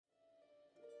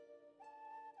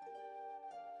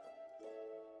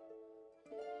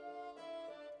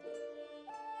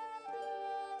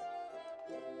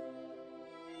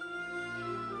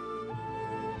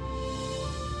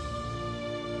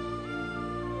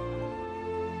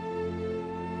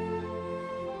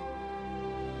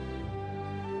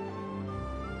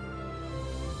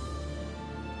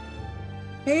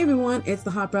Hey everyone, it's the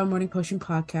Hot Brown Morning Potion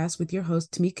podcast with your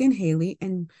hosts Tamika and Haley,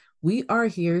 and we are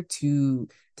here to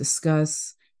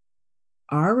discuss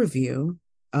our review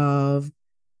of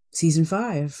season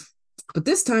 5. But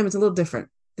this time it's a little different.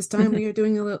 This time we are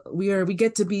doing a little we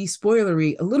get to be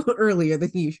spoilery a little earlier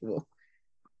than usual.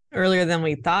 Earlier than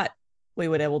we thought we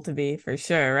would able to be for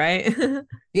sure, right?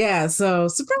 Yeah, so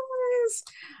surprise.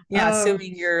 Yeah,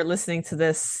 assuming you're listening to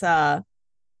this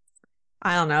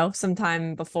I don't know,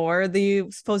 sometime before the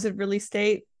supposed release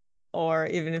date, or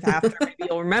even if after, maybe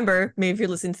you'll remember. Maybe if you're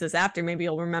listening to this after, maybe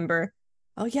you'll remember,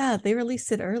 oh yeah, they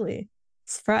released it early.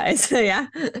 Surprise. Yeah.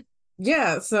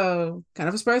 Yeah, so kind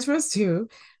of a surprise for us too,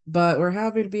 but we're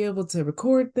happy to be able to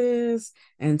record this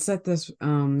and set this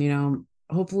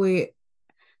hopefully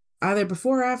either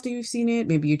before or after you've seen it.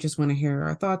 Maybe you just want to hear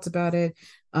our thoughts about it.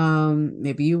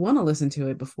 Maybe you want to listen to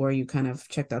it before you kind of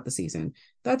checked out the season.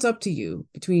 That's up to you,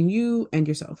 between you and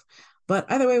yourself.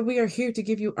 But either way, we are here to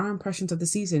give you our impressions of the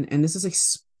season, and this is a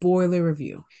spoiler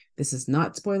review. This is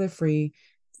not spoiler free.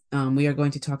 We are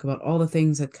going to talk about all the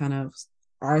things that kind of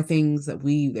are things that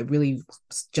really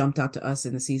jumped out to us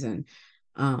in the season.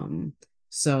 Um,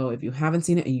 so if you haven't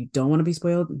seen it and you don't want to be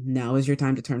spoiled, now is your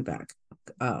time to turn back.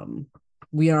 Um,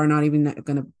 we are not even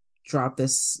going to drop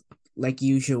this like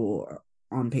usual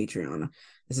on Patreon.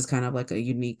 This is kind of like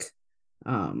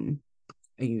um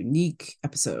a unique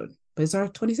episode, but it's our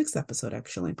 26th episode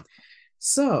actually.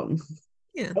 So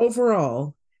Yeah.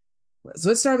 overall, so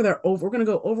let's start with we're going to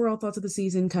go overall thoughts of the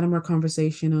season, kind of more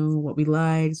conversational, what we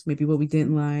liked, maybe what we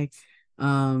didn't like,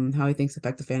 how he thinks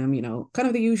affect the fandom, kind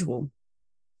of the usual.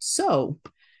 So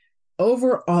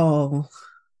overall,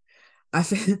 I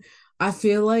feel I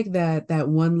feel like that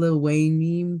one Lil Wayne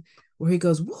meme where he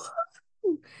goes,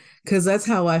 "Whoa," because that's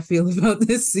how I feel about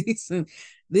this season.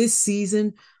 This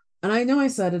season, and I know I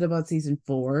said it about season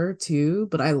 4 too,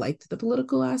 but I liked the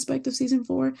political aspect of season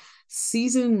 4.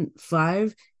 Season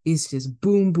 5 is just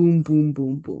boom, boom, boom,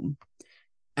 boom, boom,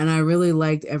 and I really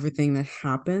liked everything that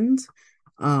happened.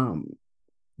 Um,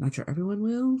 Not sure everyone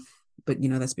will, but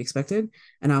that's to be expected.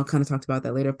 And I'll kind of talk about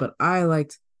that later. But I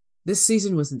liked this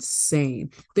season was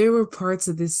insane. There were parts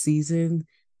of this season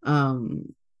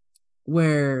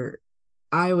where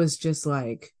I was just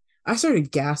like I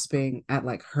started gasping at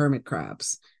like hermit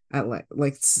crabs at like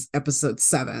episode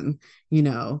 7,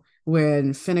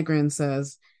 when Finnegan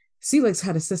says Celix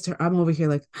had a sister. I'm over here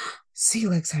like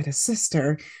Celix had a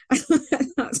sister.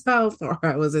 That's how far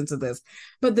I was into this.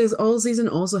 But this whole season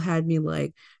also had me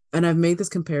like, and I've made this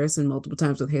comparison multiple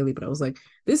times with Haley, but I was like,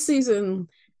 this season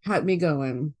had me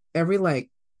going every like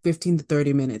 15 to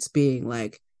 30 minutes being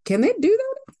like, can they do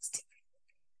that?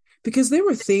 Because there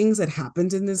were things that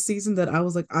happened in this season that I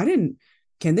was like,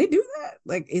 can they do that?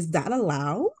 Like, is that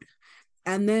allowed?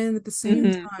 And then at the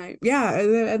same Hmm. time, yeah,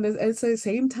 and at the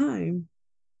same time,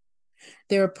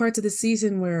 there were parts of the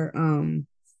season where, and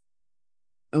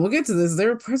we'll get to this, there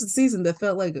were parts of the season that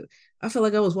I felt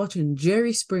like I was watching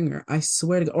Jerry Springer, I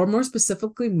swear to God, or more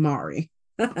specifically, Maury.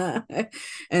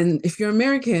 And if you're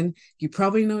American, you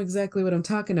probably know exactly what I'm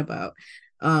talking about.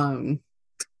 Um,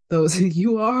 those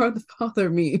 "you are the father"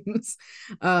 memes.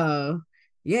 Uh,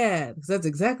 yeah, because that's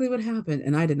exactly what happened,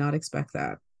 and I did not expect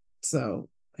that. So,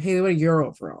 Haley, what are your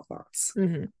overall thoughts?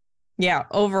 Hmm. Yeah,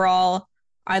 overall,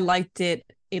 I liked it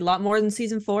a lot more than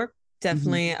season four. Mm-hmm.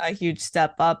 Definitely a huge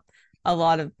step up. A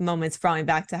lot of moments brought me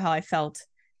back to how I felt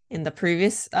in the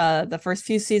first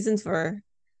few seasons where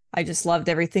I just loved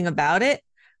everything about it.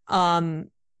 Um,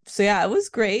 so yeah, it was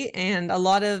great and a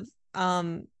lot of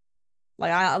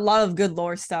good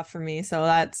lore stuff for me. So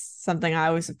that's something I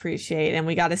always appreciate. And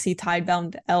we got to see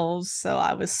Tidebound elves, so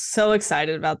I was so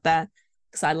excited about that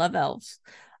because I love elves.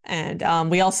 And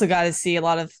we also got to see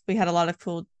we had a lot of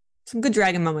some good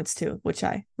dragon moments too, which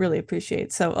I really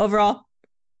appreciate. So overall,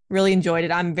 really enjoyed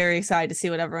it. I'm very excited to see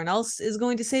what everyone else is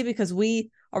going to say because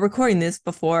we are recording this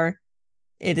before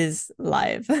it is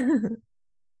live.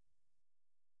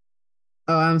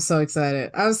 Oh, I'm so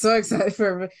excited! I'm so excited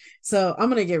for. So I'm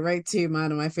gonna get right to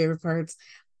one of my favorite parts.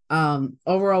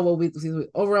 Overall,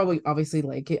 overall we obviously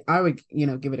like it. I would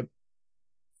give it a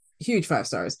huge 5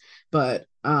 stars, but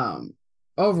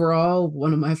overall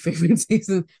one of my favorite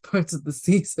season parts of the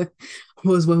season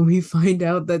was when we find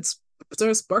out that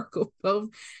Star Sparkle Puff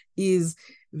is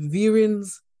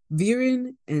Viren's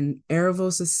Viren and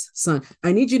Erebos' son.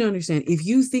 I need you to understand, if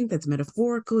you think that's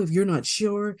metaphorical, if you're not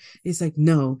sure, it's like,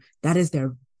 no, that is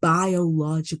their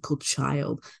biological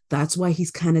child. That's why he's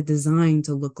kind of designed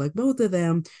to look like both of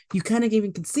them. You kind of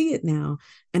even can see it now.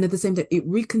 And at the same time, it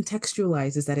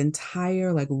recontextualizes that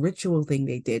entire like ritual thing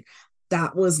they did.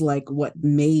 That was what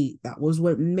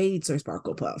made Sir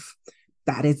Sparkle Puff.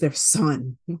 That is their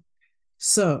son.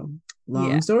 So, Yeah.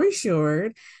 long story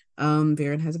short,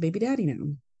 Viren has a baby daddy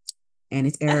now, and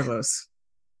it's Erebos.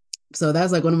 So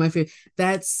that's like one of my favorite.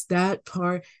 That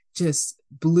part just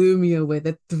blew me away.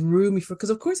 That threw me for because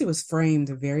of course it was framed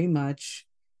very much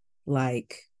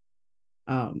like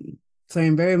um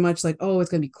framed very much like, oh, it's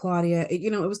gonna be Claudia.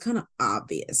 It was kind of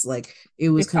obvious. Like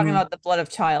it You're was kind talking of, about the blood of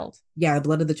child. yeah, the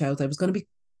blood of the child type was gonna be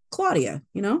Claudia.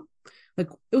 Like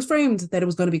it was framed that it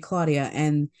was gonna be Claudia,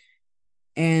 and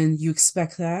you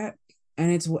expect that.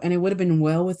 And it would have been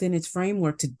well within its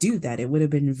framework to do that. It would have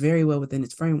been very well within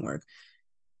its framework,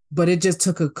 but it just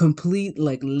took a complete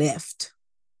like lift.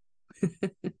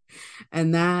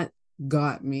 And that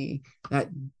got me. That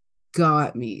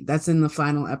got me. That's in the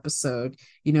final episode,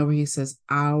 where he says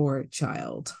our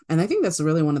child. And I think that's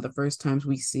really one of the first times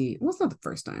we see, well, it's not the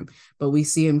first time, but we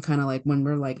see him kind of like when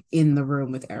we're like in the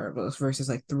room with Erebos versus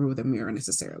like through the mirror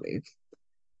necessarily.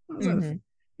 Mm-hmm.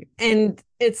 And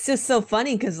it's just so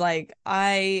funny because like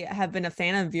I have been a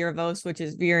fan of Viravos, which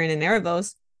is Viren and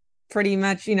Erebos, pretty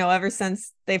much, ever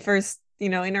since they first,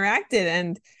 interacted.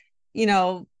 And, you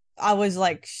know, I was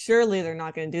like, surely they're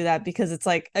not going to do that because it's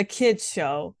like a kid's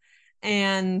show.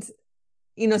 And,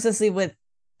 especially with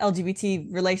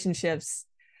LGBT relationships,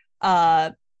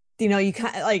 uh, you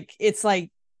kind of like, it's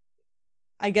like,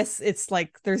 I guess it's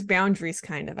like there's boundaries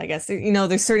kind of, I guess,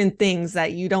 there's certain things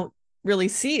that you don't really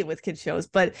see with kids shows,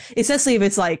 but especially if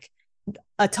it's like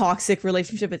a toxic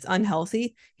relationship, it's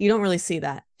unhealthy, you don't really see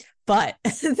that. But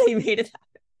they made it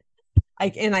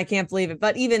and I can't believe it.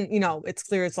 But even, it's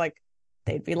clear it's like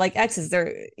they'd be like exes.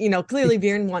 They're, clearly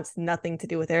Bjorn wants nothing to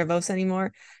do with Erebos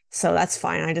anymore. So that's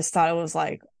fine. I just thought it was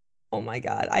like, oh my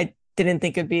God. I didn't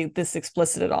think it'd be this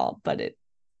explicit at all, but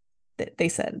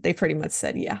they pretty much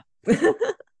said, yeah.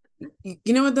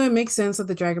 You know what though? It makes sense that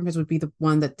the Dragon Prince would be the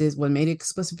one that this one made it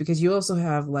explicit because you also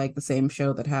have like the same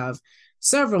show that have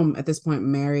several at this point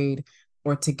married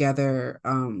or together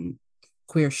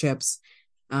queer ships,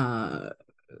 uh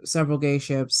several gay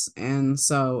ships, and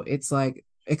so it's like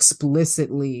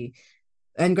explicitly,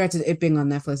 and granted it being on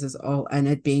Netflix is all, and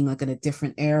it being like in a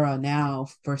different era now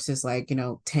versus like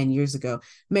 10 years ago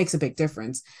makes a big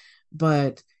difference.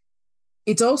 But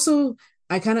it's also,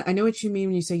 I know what you mean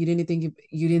when you say you didn't think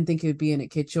it would be in a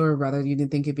kid show, or rather you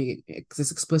didn't think it'd be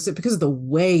this explicit because of the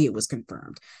way it was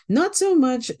confirmed. Not so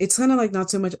much. It's kind of like not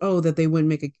so much. Oh, that they wouldn't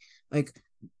make a like.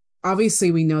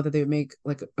 Obviously, we know that they would make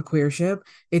like a queer ship.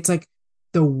 It's like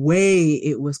the way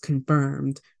it was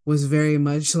confirmed was very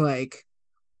much like,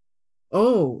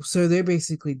 oh, so they're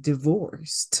basically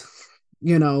divorced.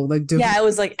 Like Yeah, it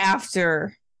was like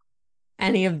after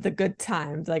any of the good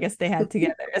times I guess they had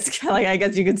together. It's kind of like, I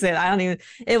guess you could say that.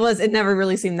 It never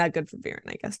really seemed that good for Viren,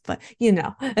 I guess, but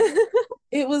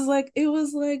it was like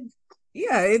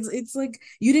yeah, it's like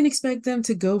you didn't expect them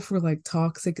to go for like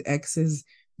toxic exes,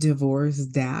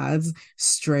 divorced dads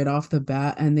straight off the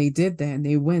bat, and they did that, and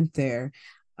they went there.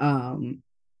 um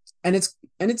and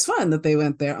it's fun that they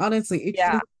went there, honestly.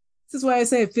 Yeah. This is why I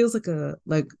say it feels like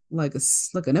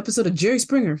like an episode of Jerry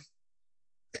Springer.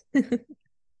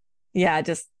 Yeah,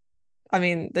 just I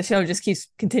mean, the show just keeps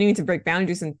continuing to break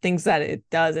boundaries and things that it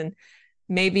does. And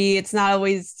maybe it's not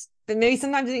always, but maybe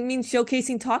sometimes it means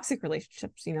showcasing toxic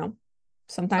relationships.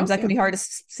 Sometimes Oh that can yeah. be hard to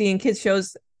see in kids'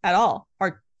 shows at all,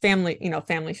 or family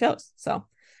shows. So,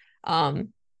 um,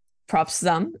 props to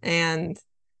them. And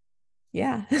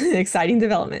yeah, exciting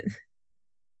development.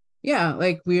 Yeah,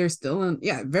 like we are still in,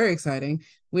 yeah, very exciting.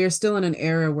 We are still in an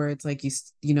era where it's like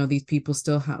these people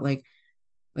still have like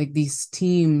these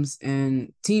teams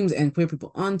and queer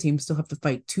people on teams still have to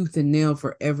fight tooth and nail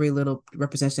for every little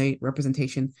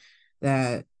representation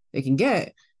that they can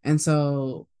get. And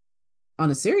so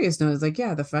on a serious note, it's like,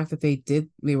 yeah, the fact that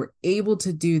they were able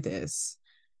to do this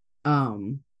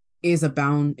um is a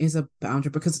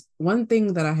boundary, because one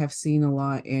thing that I have seen a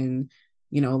lot in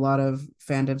a lot of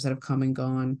fandoms that have come and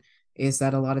gone is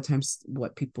that a lot of times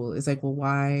what people is like, well,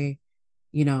 why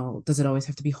does it always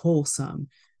have to be wholesome?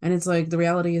 And it's like the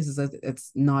reality is that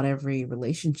it's not every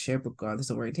relationship, regardless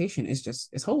of orientation,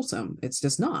 is wholesome. It's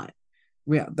just not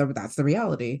real. That's the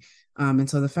reality. And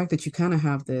so the fact that you kind of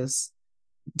have this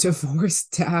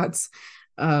divorced dads,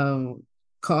 um,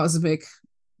 cosmic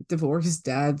divorced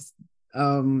dads,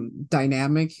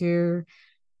 dynamic here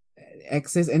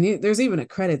exists, and there's even a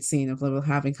credit scene of Little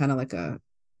having kind of like a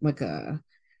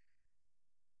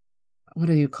what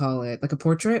do you call it, like a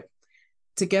portrait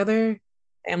together.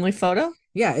 Family photo.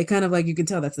 Yeah, it kind of like you can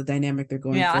tell that's the dynamic they're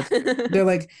going Yeah. for. They're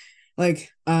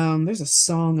there's a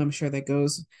song I'm sure that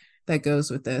goes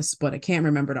with this, but I can't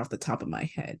remember it off the top of my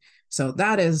head. So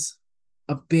that is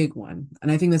a big one, and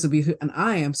I think this will be. And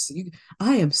I am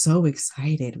so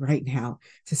excited right now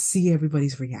to see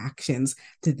everybody's reactions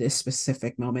to this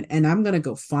specific moment, and I'm gonna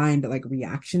go find like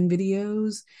reaction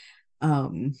videos.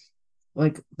 Um,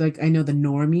 like I know the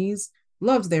normies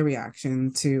loved their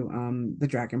reaction to the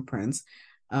Dragon Prince.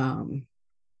 Um,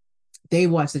 they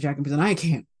watched the Dragon Prince, and I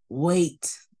can't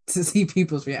wait to see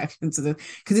people's reactions to this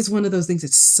because it's one of those things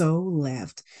that's so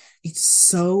left. It's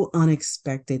so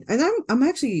unexpected. And I'm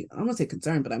actually, I won't say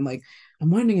concerned, but I'm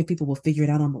wondering if people will figure it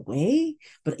out on the way.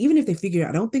 But even if they figure it out,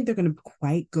 I don't think they're gonna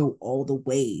quite go all the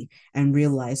way and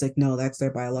realize like, no, that's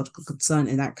their biological son.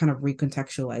 And that kind of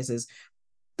recontextualizes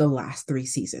the last three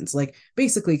seasons. Like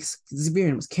basically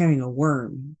Zeberian was carrying a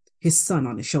worm, his son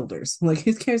on his shoulders. Like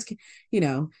his carries, you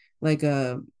know, like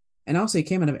and also he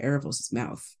came out of Erebos'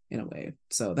 mouth in a way.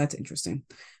 So that's interesting.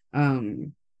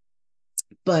 Um,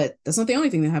 but that's not the only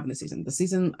thing that happened this season. The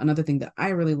season, another thing that I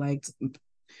really liked.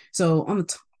 So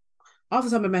off the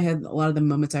top of my head, a lot of the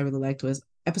moments I really liked was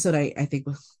episode I think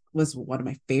was one of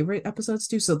my favorite episodes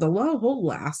too. So the whole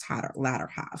latter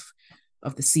half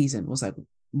of the season was like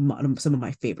some of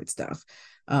my favorite stuff.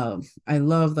 I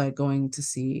love like going to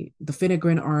see the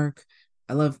Finnegrin arc.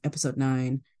 I love episode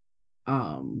 9.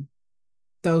 Um,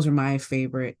 those are my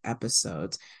favorite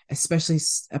episodes, especially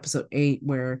episode 8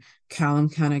 where Callum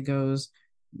kind of goes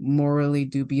morally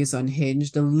dubious,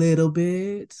 unhinged a little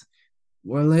bit,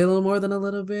 or a little more than a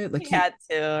little bit. Like He had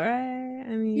to, right?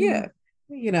 I yeah,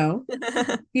 mean, you know,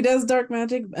 he does dark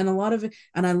magic, and a lot of it.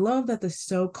 And I love that the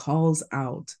show calls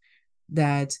out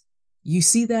that you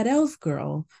see that elf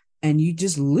girl and you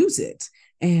just lose it.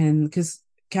 And because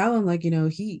Callum, like,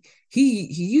 he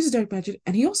uses dark magic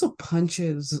and he also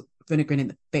punches Finnegan in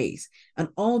the face, and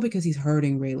all because he's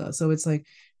hurting Rayla. So it's like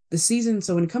the season.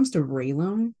 So when it comes to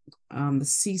Raylan, the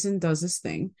season does this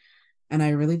thing, and I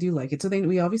really do like it. So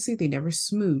we obviously they never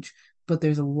smooch, but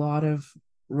there's a lot of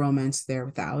romance there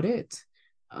without it.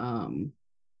 Um,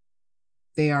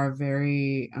 they are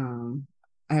very.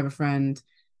 I have a friend,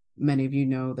 many of you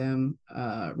know them,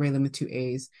 Raylan with two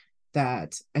A's,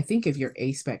 that I think if you're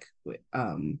A spec,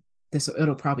 this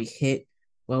it'll probably hit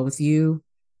well with you,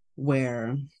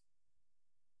 where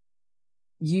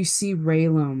you see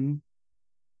Raylan,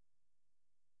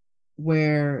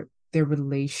 where their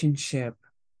relationship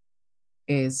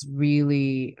is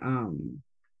really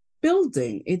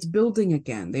building. It's building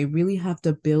again. They really have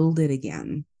to build it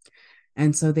again.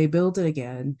 And so they build it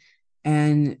again.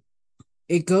 And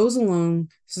it goes along.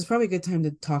 This is probably a good time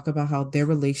to talk about how their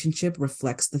relationship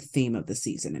reflects the theme of the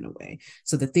season in a way.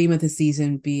 So the theme of the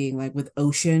season being like with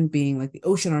ocean, being like the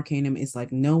ocean arcanum is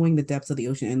like knowing the depths of the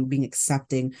ocean and being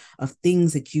accepting of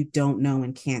things that you don't know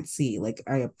and can't see. Like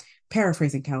I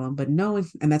paraphrasing Callum, but knowing,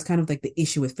 and that's kind of like the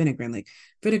issue with Finnegrin. Like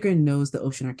Finnegrin knows the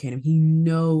ocean arcanum. He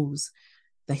knows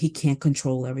that he can't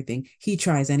control everything. He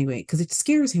tries anyway because it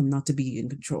scares him not to be in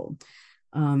control.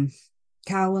 Um,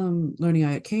 Callum learning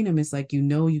Arcanum is like, you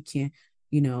can't,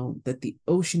 that the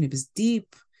ocean is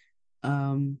deep,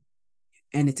 and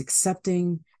it's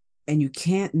accepting, and you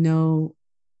can't know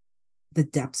the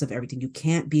depths of everything. You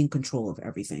can't be in control of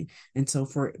everything. And so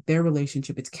for their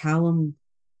relationship, it's Callum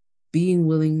being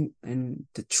willing and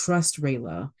to trust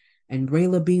Rayla, and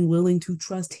Rayla being willing to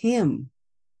trust him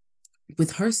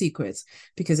with her secrets.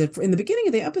 Because in the beginning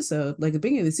of the episode, like the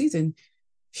beginning of the season,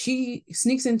 she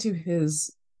sneaks into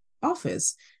his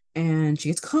office and she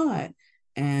gets caught.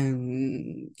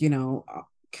 And,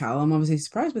 Callum obviously is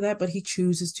surprised by that, but he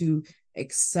chooses to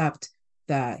accept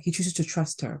that, he chooses to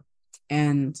trust her.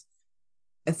 And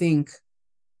I think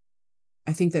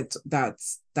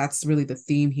that's really the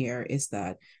theme here, is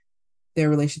that their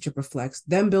relationship reflects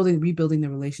them rebuilding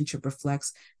their relationship,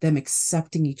 reflects them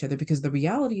accepting each other. Because the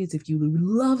reality is, if you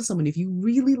love someone, if you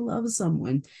really love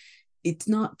someone, it's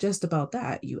not just about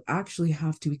that. You actually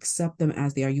have to accept them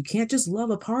as they are. You can't just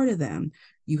love a part of them.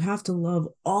 You have to love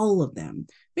all of them.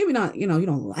 Maybe not, you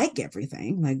don't like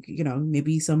everything. Like,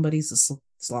 maybe somebody's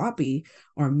sloppy,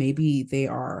 or maybe they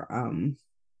are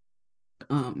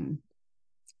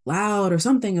loud or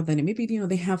something of that. Maybe,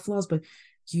 they have flaws, but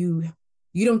you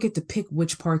don't get to pick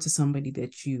which parts of somebody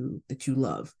that you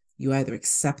love. You either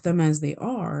accept them as they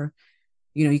are.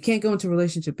 You can't go into a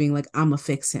relationship being like, I'm gonna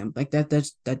fix him. Like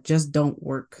that just don't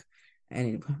work.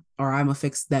 Or I'm gonna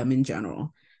fix them in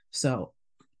general. So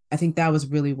I think that was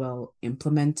really well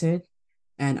implemented,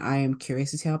 and I am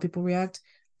curious to see how people react.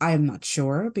 I am not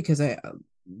sure, because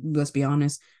let's be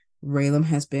honest, Raylan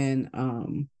has been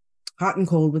hot and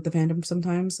cold with the fandom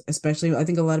sometimes. Especially, I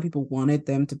think a lot of people wanted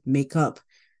them to make up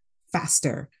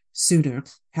faster, sooner,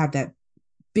 have that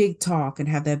big talk and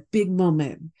have that big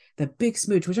moment, that big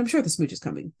smooch, which I'm sure the smooch is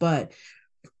coming. But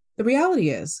the reality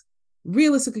is,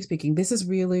 realistically speaking, this is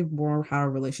really more how a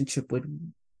relationship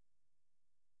would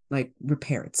like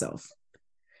repair itself.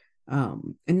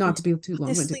 And not to be too long-winded,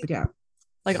 Honestly, but yeah.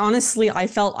 honestly, I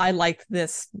felt I liked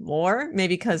this more,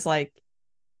 maybe because like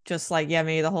just like yeah,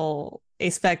 maybe the whole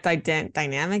aspect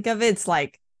dynamic of it. It's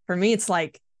like for me, it's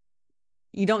like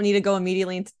you don't need to go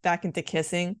immediately back into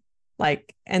kissing.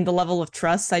 Like, and the level of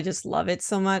trust, I just love it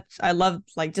so much. I love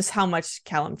like just how much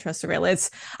Callum trusts Rayla.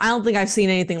 I don't think I've seen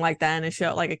anything like that in a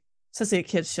show, like especially a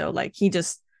kid's show. Like he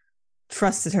just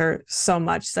trusted her so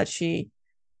much that she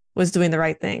was doing the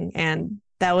right thing, and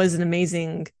that was an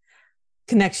amazing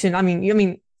connection. I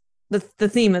mean, the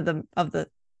theme of the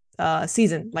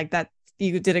season, like that,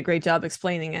 you did a great job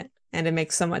explaining it, and it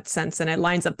makes so much sense, and it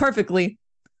lines up perfectly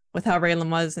with how Raylan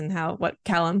was and how what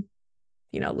Callum,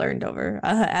 learned over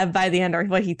by the end, or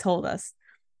what he told us.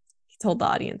 He told the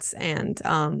audience,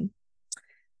 and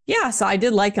yeah, so I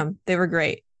did like them. They were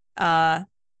great. That's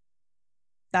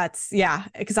yeah,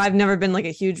 because I've never been like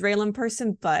a huge Raylan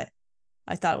person, but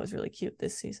I thought it was really cute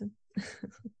this season.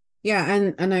 Yeah,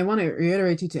 and I want to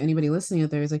reiterate to anybody listening out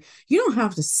there is like you don't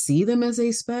have to see them as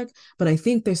a spec, but I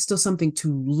think there's still something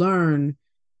to learn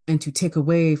and to take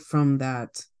away from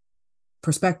that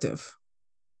perspective.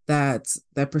 That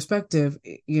perspective,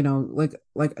 like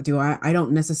do I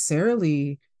don't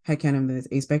necessarily headcanon as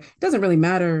a spec. It doesn't really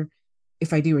matter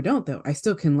if I do or don't, though. I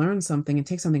still can learn something and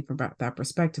take something from that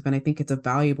perspective. And I think it's a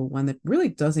valuable one that really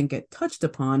doesn't get touched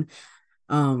upon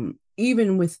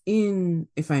even within,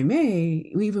 if I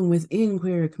may, even within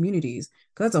queer communities,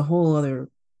 because that's a whole other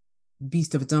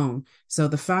beast of its own. So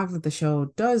the fact that the show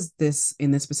does this in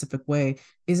this specific way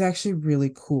is actually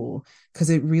really cool because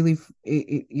it really,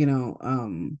 you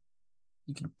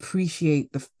can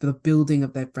appreciate the building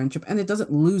of that friendship, and it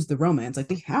doesn't lose the romance. Like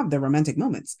they have their romantic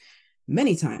moments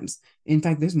many times. In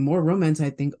fact, there's more romance. I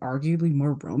think arguably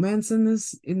more romance in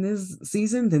this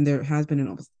season than there has been in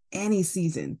almost any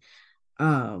season. It's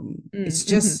Mm-hmm.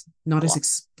 just not as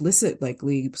explicit,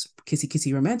 likely kissy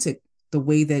kissy romantic the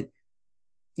way that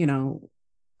you know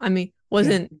I mean, yeah.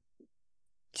 wasn't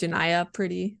Janaya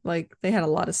pretty? Like they had a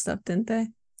lot of stuff, didn't they?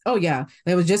 Oh yeah,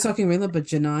 I was just talking Rayla, but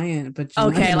Janai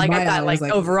Okay, and like I Amaya, thought I was like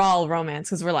like, overall romance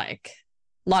because we're like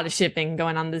a lot of shipping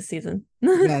going on this season.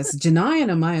 yes, Janai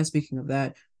and Amaya, speaking of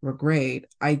that, were great.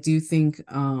 I do think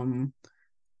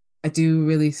I do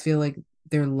really feel like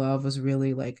their love was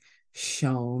really like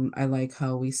shown. I like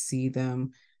how we see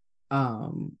them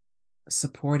um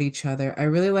support each other. I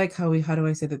really like how do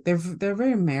I say that they're a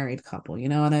very married couple,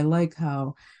 and I like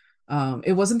how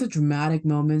it wasn't the dramatic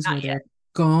moments Not where yet. they're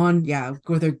gone, yeah,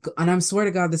 where they're and I'm swear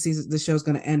to God the show's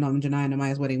gonna end on Janai and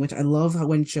Amaya's wedding, which I love how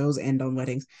when shows end on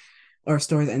weddings or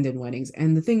stories end in weddings.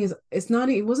 And the thing is,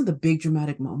 it wasn't the big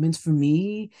dramatic moments for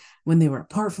me when they were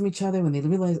apart from each other, when they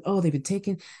realized, oh, they've been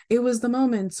taken. It was the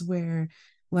moments where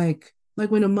like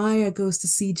when Amaya goes to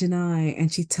see Janai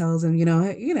and she tells him,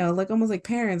 like almost like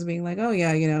parents being like, oh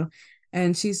yeah,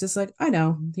 and she's just like, I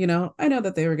know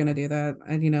that they were gonna do that.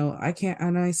 And I can't,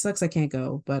 and I sucks I can't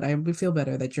go, but I would feel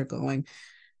better that you're going.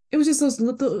 It was just those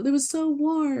little, it was so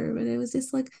warm and it was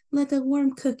just like a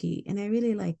warm cookie. And I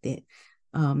really liked it.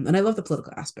 And I love the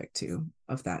political aspect too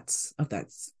of that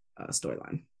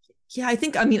storyline. Yeah, I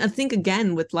think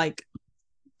again with like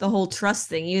the whole trust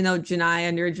thing,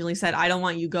 Janaya originally said, I don't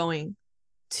want you going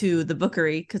to the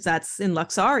bookery because that's in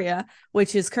Luxaria,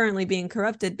 which is currently being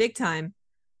corrupted big time.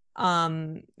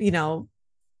 You know,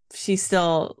 she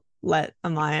still let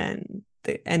Amaya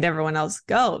and everyone else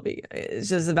go. It's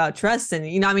just about trust,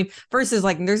 and versus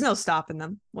like there's no stopping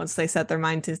them once they set their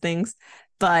mind to things.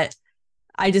 But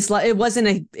I just it was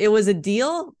a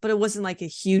deal, but it wasn't like a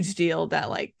huge deal that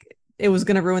like it was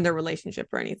going to ruin their relationship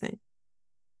or anything.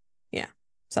 Yeah.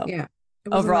 So Yeah. It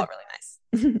wasn't overall, like really nice.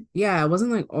 yeah, it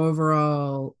wasn't like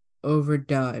overall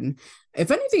overdone.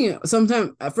 If anything,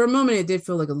 sometimes for a moment it did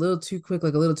feel like a little too quick,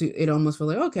 like a little too, it almost felt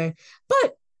like okay.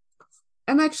 But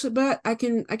but I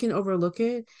can overlook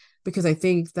it because I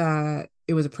think that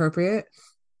it was appropriate.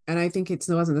 And I think it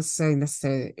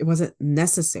wasn't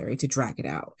necessary to drag it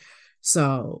out.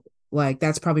 So like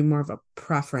that's probably more of a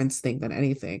preference thing than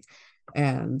anything.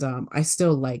 And I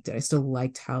still liked it. I still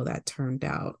liked how that turned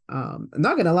out. I'm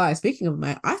not gonna lie, speaking of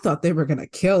I thought they were gonna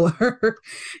kill her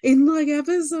in like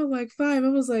episode like 5. I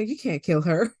was like, you can't kill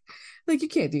her. Like you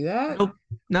can't do that. Nope,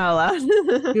 not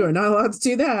allowed. You are not allowed to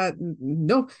do that.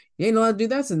 No, you ain't allowed to do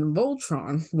that. It's in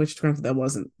Voltron, which granted that Oh my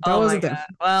wasn't them. god.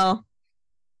 Well,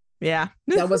 yeah.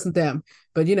 That wasn't them.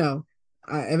 But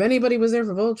if anybody was there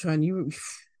for Voltron,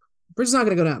 we're just not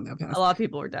gonna go down that A path. lot of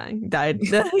people were died.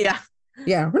 Yeah.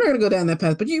 Yeah, we're not gonna go down that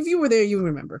path. But if you were there, you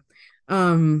remember.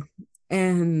 Um,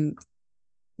 and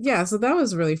yeah, so that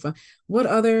was really fun. What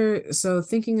other, so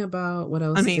thinking about what I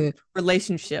else mean, did,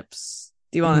 relationships.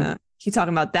 Do you want mhm. to keep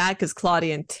talking about that? Because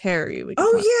Claudia and Terry, we could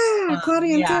talk. Oh yeah,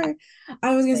 Claudia and Yeah, Terry.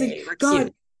 I was gonna say, they were God,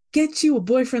 cute. get you a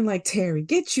boyfriend like Terry.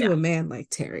 Get you Yeah. a man like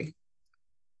Terry.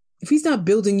 If he's not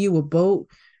building you a boat,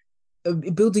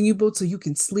 building you boat so you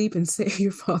can sleep and save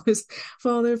your father's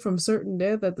father from certain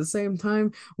death at the same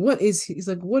time, what is he's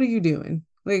like, what are you doing?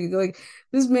 Like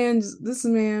this man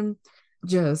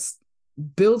just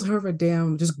built her a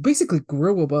damn, just basically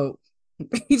grew a boat.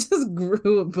 He just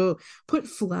grew a boat, put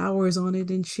flowers on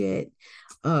it and shit.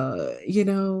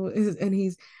 And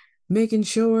he's making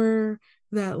sure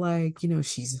that, like,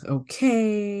 she's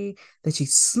okay, that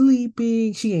she's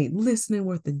sleeping, she ain't listening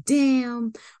worth a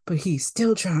damn, but he's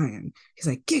still trying. He's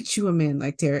like, get you a man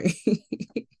like Terry.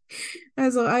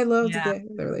 And so I loved Yeah.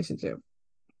 the relationship.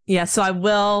 Yeah, so I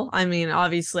will. I mean,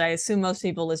 obviously, I assume most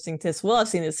people listening to this will have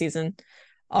seen this season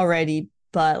already.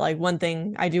 But like one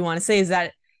thing I do want to say is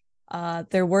that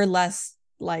there were less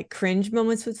like cringe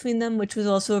moments between them, which was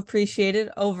also appreciated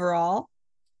overall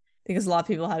because a lot of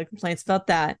people had complaints about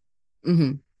that.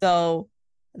 Mm-hmm. So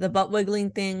the butt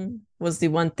wiggling thing was the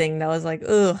one thing that was like,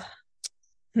 ugh,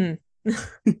 hmm.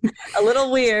 A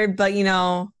little weird, but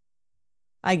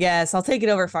I guess I'll take it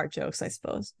over fart jokes, I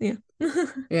suppose. Yeah.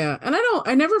 Yeah, and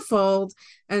I never fault,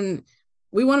 and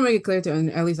we want to make it clear to,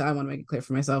 and at least I want to make it clear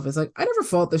for myself. It's like I never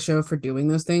fault the show for doing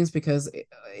those things because,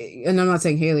 and I'm not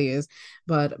saying Haley is,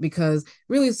 but because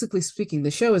realistically speaking,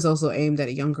 the show is also aimed at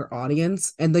a younger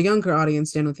audience, and the younger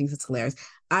audience generally thinks it's hilarious.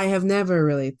 I have never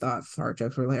really thought fart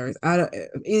jokes were hilarious. I don't,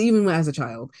 even as a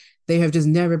child, they have just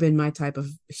never been my type of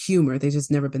humor. They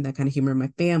just never been that kind of humor in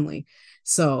my family.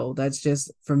 So that's just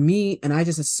for me, and I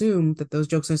just assume that those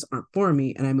jokes just aren't for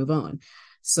me, and I move on.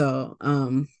 So,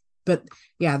 but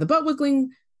yeah, the butt wiggling,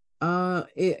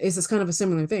 is this kind of a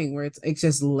similar thing where it's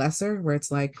just lesser, where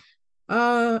it's like,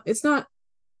 it's not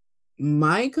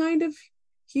my kind of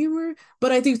humor,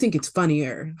 but I do think it's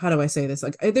funnier. How do I say this?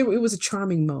 Like, it was a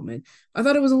charming moment. I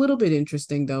thought it was a little bit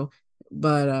interesting though,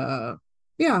 but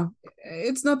yeah,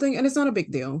 it's nothing, and it's not a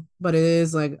big deal, but it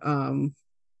is like,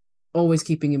 always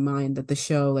keeping in mind that the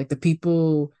show, like the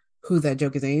people who that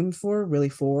joke is aimed for, really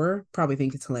for, probably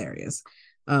think it's hilarious.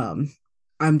 Um,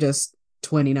 I'm just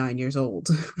 29 years old.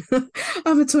 I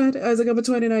was like, I'm a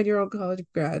 29-year-old college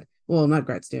grad. Well, not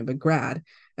grad student, but grad.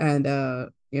 And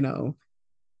I'm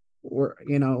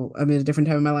in a different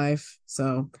time of my life.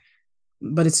 So,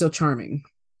 but it's still charming.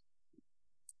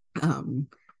 Um,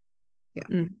 yeah.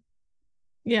 Mm.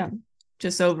 Yeah.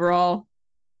 Just overall,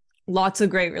 lots of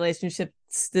great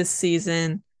relationships this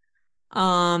season.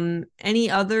 Any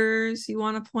others you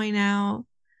want to point out?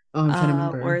 Oh, I'm trying to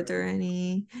remember. Were there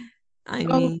any? I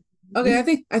Oh, mean,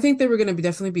 okay. I think they were gonna be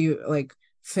definitely be like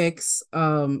fix,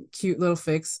 cute little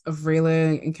fix of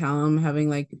Rayla and Callum having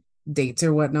like dates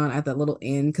or whatnot at that little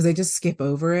inn because they just skip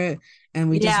over it, and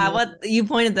we just yeah, what you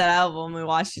pointed that out when we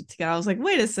watched it together. I was like,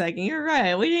 wait a second, you're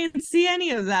right. We didn't see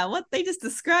any of that. What they just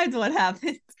described what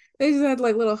happened. they just had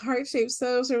like little heart shaped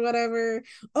soaps or whatever.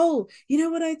 Oh, you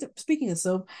know what? Speaking of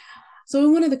soap, so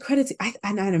in one of the credits, we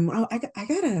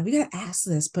gotta ask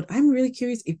this, but I'm really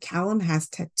curious if Callum has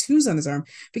tattoos on his arm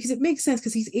because it makes sense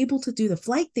because he's able to do the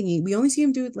flight thingy. We only see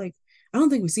him do it like, I don't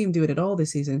think we see him do it at all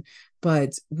this season,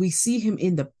 but we see him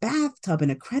in the bathtub in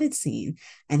a credit scene,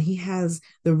 and he has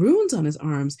the runes on his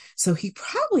arms, so he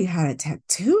probably had it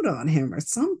tattooed on him or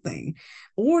something,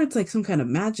 or it's like some kind of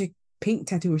magic paint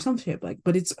tattoo or some shit like.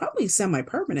 But it's probably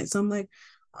semi-permanent. So I'm like,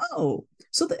 oh,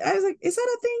 so I was like, is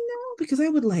that a thing now? Because I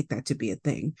would like that to be a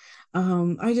thing.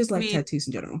 I just I like mean, tattoos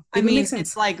in general. I It would make mean, it's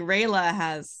sense. like Rayla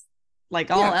has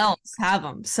like all Yeah. elves have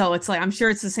them. So it's like I'm sure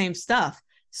it's the same stuff.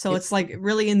 So Yep. it's like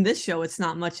really in this show, it's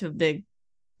not much of a big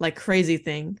like crazy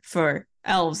thing for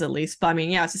elves at least. But I mean,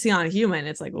 yeah, to see on a human,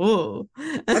 it's like, whoa.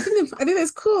 I think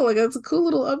that's cool. Like it's a cool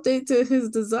little update to his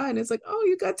design. It's like, oh,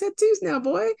 you got tattoos now,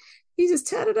 boy. He just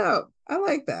tatted up. I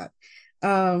like that.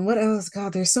 What else?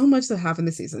 God, there's so much that happened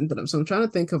this season, but I'm trying to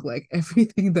think of like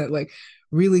everything that like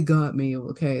really got me.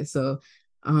 Okay, so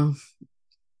um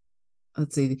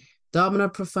let's see, Domina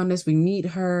Profundus, we meet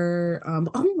her.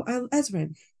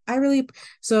 Ezrin. I really,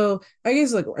 so I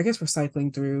guess we're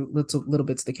cycling through little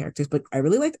bits of the characters, but I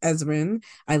really liked Ezrin.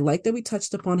 I like that we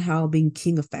touched upon how being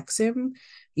king affects him,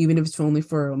 even if it's only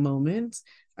for a moment.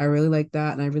 I really like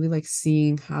that, and I really like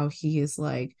seeing how he is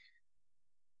like,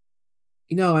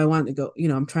 I want to go,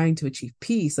 I'm trying to achieve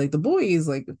peace. Like the boy is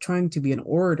like trying to be an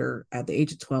orator at the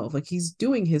age of 12. Like he's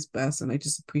doing his best, and I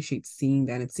just appreciate seeing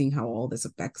that and seeing how all this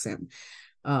affects him.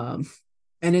 Um,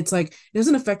 and it's like it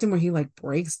doesn't affect him where he like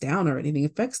breaks down or anything.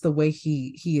 It affects the way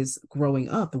he is growing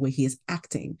up, the way he is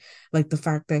acting, like the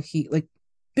fact that he like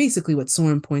basically what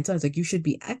Soren points out is like, you should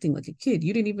be acting like a kid.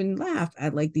 You didn't even laugh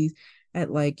at like these,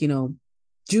 at like,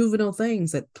 juvenile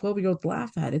things that 12-year-olds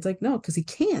laugh at. It's like, no, because he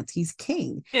can't. He's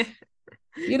king.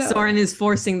 Soren is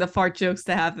forcing the fart jokes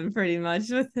to happen pretty much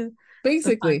with the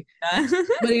Basically.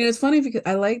 But it's funny because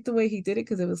I like the way he did it,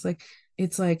 because it was like,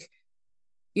 it's like,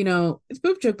 it's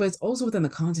boob joke, but it's also within the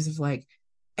context of like,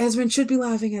 Esmond should be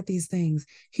laughing at these things.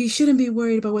 He shouldn't be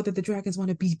worried about whether the dragons want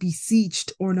to be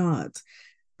besieged or not.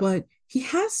 But he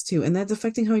has to, and that's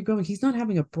affecting how he's growing. He's not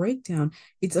having a breakdown.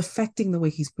 It's affecting the way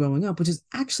he's growing up, which is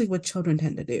actually what children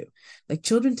tend to do. Like,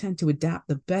 children tend to adapt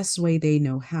the best way they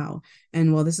know how.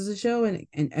 And while this is a show and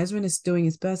Esmond is doing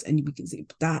his best, and we can see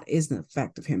that is an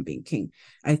effect of him being king.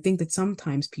 I think that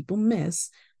sometimes people miss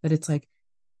that it's like,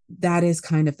 that is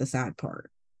kind of the sad part,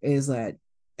 is that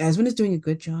Esmond is doing a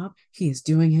good job. He is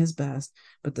doing his best.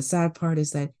 But the sad part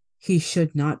is that he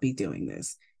should not be doing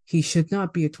this. He should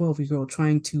not be a 12-year-old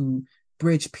trying to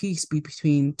bridge peace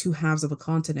between two halves of a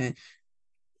continent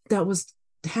that was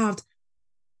halved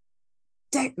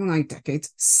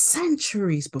decades,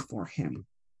 centuries before him.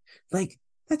 Like,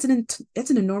 that's an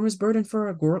enormous burden for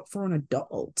an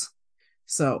adult.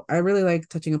 So I really like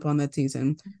touching upon that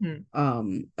season.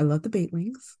 Mm-hmm. I love the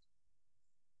Baitlings.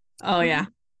 Oh yeah,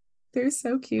 they're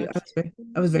so cute.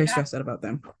 I was very stressed out about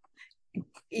them.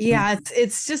 Yeah,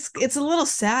 it's just, it's a little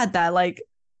sad that like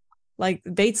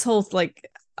Bates Holt, like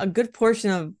a good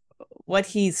portion of what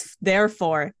he's there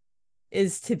for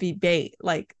is to be bait,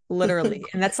 like literally.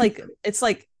 And that's like, it's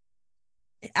like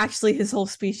actually his whole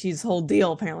species, whole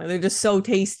deal. Apparently they're just so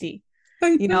tasty.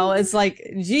 It's like,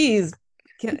 geez,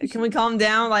 can we calm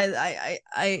down?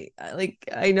 I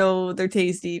know they're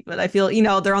tasty, but I feel,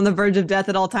 they're on the verge of death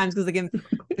at all times because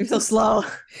they're so slow.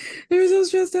 They're so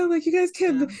stressed out. Like, you guys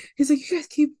can't. Yeah. He's like, you guys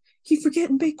keep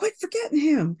forgetting bait. Quit forgetting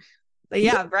him. But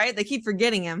yeah, right. They keep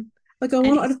forgetting him. Like,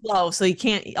 he's slow, so he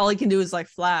can't. All he can do is like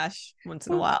flash once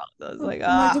in a while. So it's like,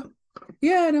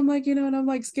 yeah, and I'm like, and I'm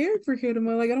like scared for him.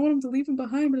 I'm like, I don't want him to leave him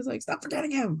behind, but it's like, stop forgetting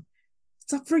him.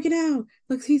 Stop freaking out.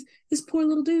 Like, he's this poor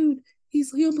little dude. He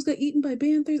almost got eaten by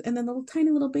banthers, and then the tiny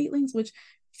little Baitlings, which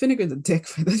Finnegan's a dick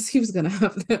for this. He was gonna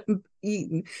have them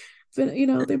eaten.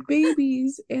 They're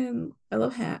babies, and I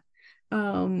love Hat.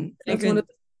 That's one of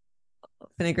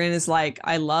Finnegan is like,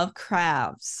 I love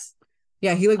crabs.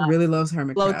 Yeah, he really loves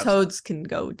hermit crabs. Toads can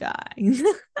go die.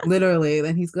 Literally,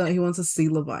 and he wants to see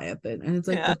Leviathan, and it's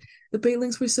like the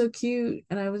Baitlings were so cute,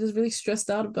 and I was just really stressed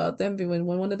out about them when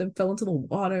one of them fell into the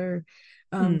water.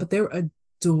 But they were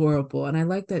adorable, and I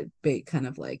like that Bait kind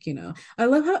of like, I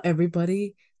love how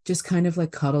everybody just kind of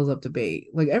like cuddles up to Bait.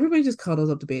 Like, everybody just cuddles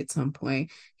up to Bait at some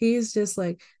point. He is just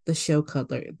like the show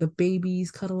cuddler. The babies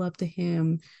cuddle up to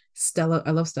him. Stella,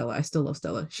 I love Stella. I still love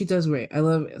Stella. She does great. I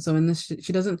love it. So in this,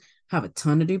 she doesn't have a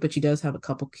ton to do, but she does have a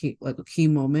couple key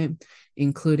moment,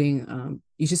 including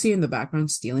you should see in the background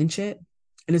stealing shit,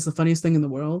 and it's the funniest thing in the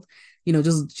world.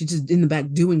 She's just in the back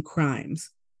doing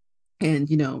crimes, and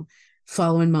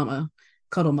following Mama,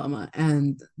 cuddle Mama,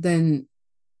 and then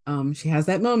she has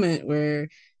that moment where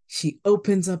she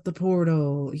opens up the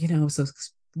portal, so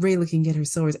Rayla can get her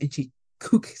swords, and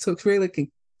so Rayla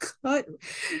can cut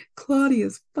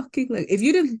Claudia's fucking leg. If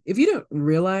you didn't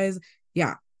realize,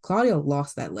 yeah, Claudia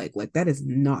lost that leg. Like, that is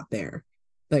not there.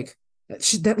 Like,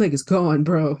 that leg is gone,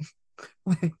 bro.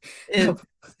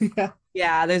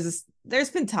 Yeah, there's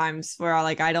been times where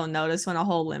I don't notice when a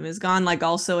whole limb is gone. Like,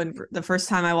 also in the first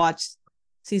time I watched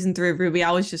season 3 of RWBY,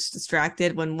 I was just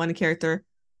distracted when one character,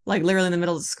 like literally in the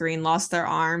middle of the screen, lost their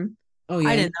arm. Oh yeah,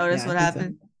 I didn't notice what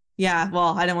happened. So. Yeah,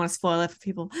 well, I didn't want to spoil it for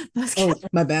people. Oh,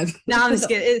 my bad. No, I'm just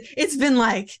kidding. It's been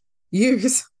like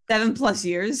years, 7+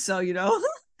 years, so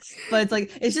But it's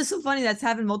like, it's just so funny that's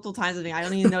happened multiple times with me. I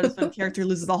don't even notice when a character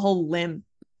loses a whole limb.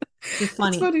 It's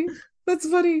funny. That's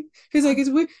funny. He's like,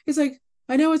 it's like,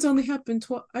 I know it's only happened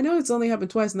twice. I know it's only happened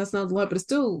twice, and that's not a lot, but it's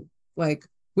still like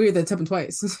weird that it's happened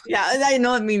twice. Yeah, I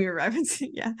know what meme you're referencing.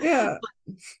 Yeah. Yeah.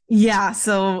 Yeah.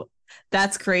 So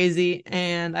that's crazy,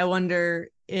 and I wonder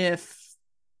if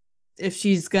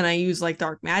she's gonna use like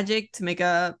dark magic to make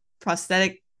a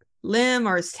prosthetic limb,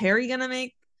 or is Terry gonna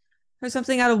make her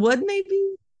something out of wood?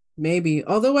 Maybe.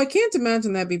 Although I can't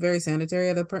imagine that'd be very sanitary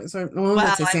at a point. Well,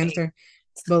 let's say sanitary,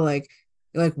 but like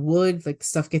wood, like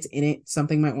stuff gets in it.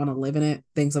 Something might want to live in it.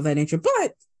 Things of that nature.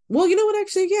 But well, you know what?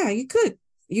 Actually, yeah, you could.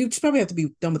 You just probably have to be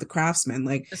done with the craftsman.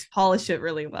 Like, just polish it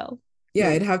really well. Yeah,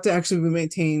 it'd have to actually be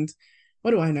maintained.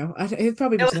 What do I know? It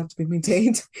probably doesn't have to be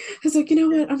maintained. It's like, you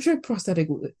know what? I'm sure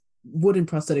wooden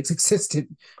prosthetics existed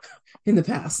in the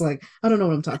past. Like, I don't know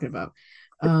what I'm talking about.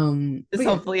 Just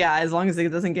hopefully, yeah, as long as it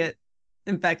doesn't get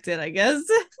infected, I guess.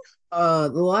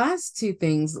 The last two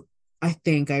things I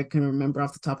think I can remember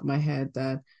off the top of my head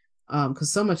that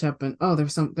because so much happened. Oh,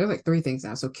 there's like three things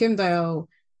now. So Kim Dae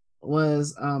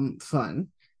was fun,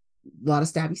 a lot of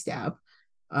stabby stab.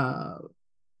 Uh,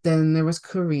 then there was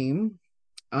Kareem.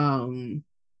 Um,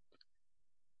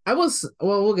 I was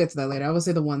well, we'll get to that later. I will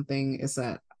say the one thing is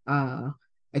that I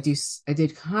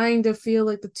did kind of feel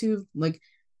like the two like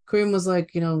Kareem was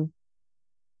like,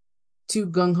 too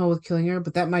gung ho with killing her,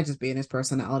 but that might just be in his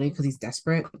personality because he's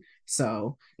desperate.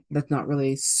 So that's not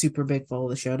really super big for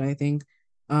the show, I think.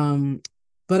 Um,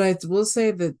 but I will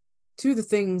say that two of the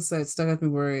things that stuck out to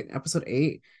me were in episode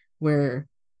 8, where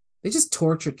they just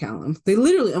tortured Callum. They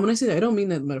literally, and when I say that, I don't mean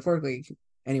that metaphorically.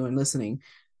 Anyone listening,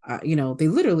 they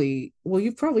literally. Well,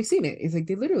 you've probably seen it. It's like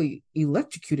they literally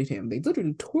electrocuted him. They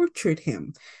literally tortured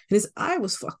him, and his eye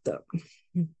was fucked up.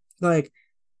 Like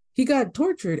he got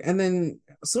tortured, and then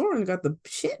Soren got the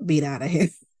shit beat out of him.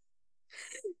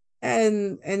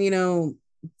 And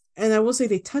I will say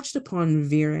they touched upon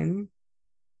Viren,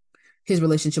 his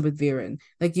relationship with Viren.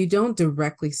 Like you don't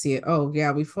directly see it. Oh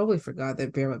yeah, we probably forgot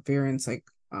that Viren's like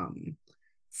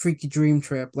freaky dream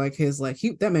trip. Like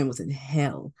that man was in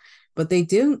hell. But they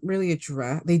didn't really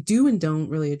address they do and don't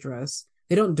really address,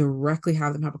 they don't directly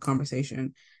have them have a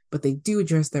conversation, but they do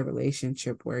address their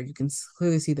relationship where you can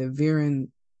clearly see that Viren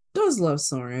does love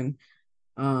Soren,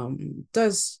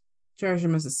 does cherish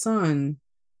him as a son,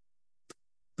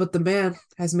 but the man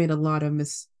has made a lot of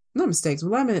not mistakes,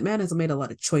 but the man has made a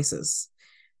lot of choices.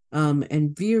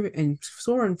 And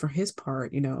Soren, for his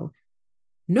part,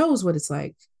 knows what it's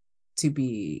like to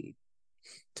be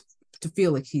to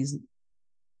feel like he's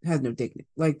has no dignity,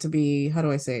 like to be, how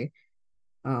do I say,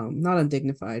 not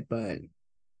undignified, but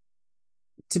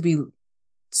to be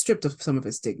stripped of some of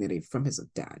his dignity from his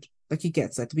dad. Like he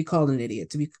gets that, to be called an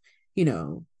idiot, to be,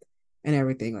 and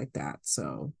everything like that.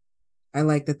 So I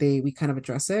like that we kind of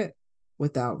address it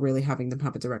without really having them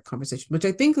have a direct conversation, which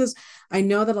I think is, I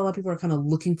know that a lot of people are kind of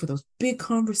looking for those big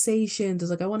conversations.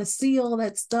 It's like, I want to see all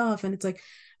that stuff. And it's like,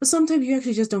 but sometimes you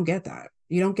actually just don't get that.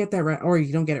 You don't get that right, or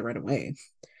you don't get it right away.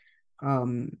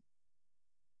 You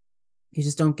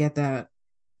just don't get that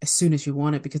as soon as you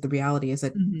want it, because the reality is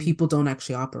that people don't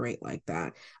actually operate like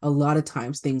that. A lot of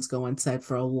times things go unsaid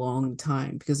for a long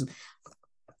time, because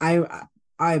I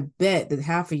bet that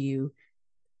half of you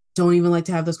don't even like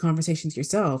to have those conversations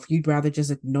yourself. You'd rather just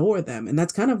ignore them. And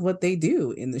that's kind of what they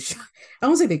do in the show. I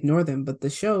won't say they ignore them, but the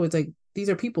show is like, these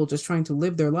are people just trying to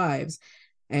live their lives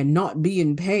and not be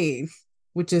in pain,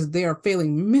 which is they are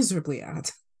failing miserably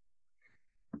at.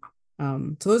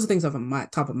 So those are things off of my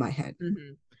top of my head.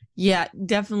 Yeah,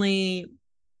 definitely.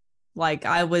 Like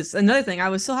another thing I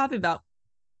was so happy about.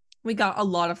 We got a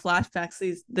lot of flashbacks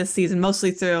this season,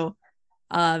 mostly through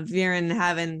Viren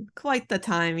having quite the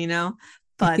time,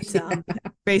 but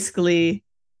basically,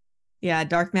 yeah,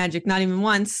 dark magic, not even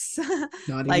once.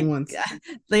 Not even once.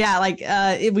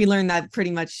 Yeah, we learned that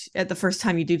pretty much at the first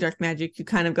time you do dark magic, you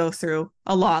kind of go through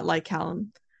a lot, like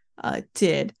Callum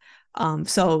did.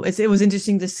 So it was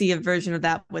interesting to see a version of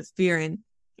that with Viren,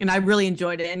 and I really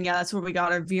enjoyed it. And yeah, that's where we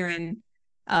got our Viren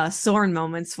Soren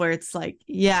moments, where it's like,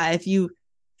 yeah, if you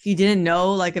didn't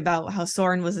know like about how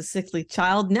Soren was a sickly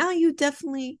child, now you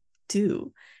definitely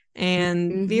do.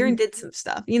 And Viren did some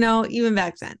stuff, even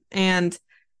back then. And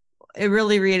it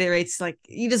really reiterates, like,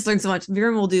 you just learn so much.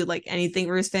 Viren will do like anything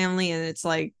for his family, and it's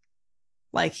like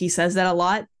he says that a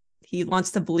lot. He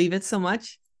wants to believe it so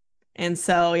much. And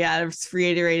so, yeah, it's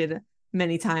reiterated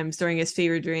many times during his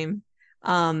fever dream.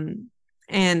 And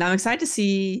I'm excited to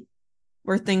see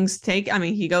where things take. I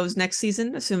mean, he goes next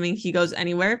season, assuming he goes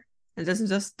anywhere and doesn't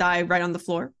just die right on the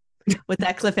floor with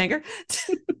that cliffhanger.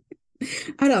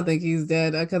 I don't think he's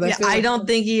dead. I don't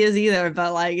think he is either.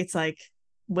 But like, it's like,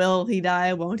 will he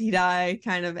die? Won't he die?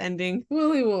 Kind of ending.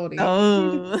 Will he? Won't he?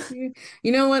 Oh,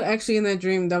 you know what? Actually, in that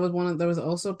dream, there was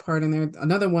also a part in there.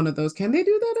 Another one of those. Can they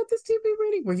do that at this TV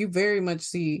reading where you very much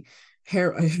see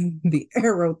the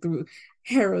arrow through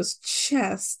Harrow's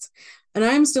chest? And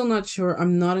I'm still not sure.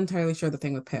 I'm not entirely sure the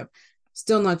thing with Pip.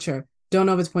 Still not sure. Don't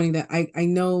know if it's pointing that. I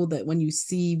know that when you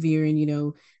see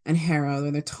Viren, and Harrow,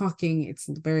 when they're talking, it's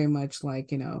very much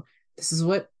like, this is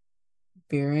what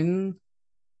Viren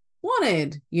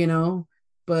wanted,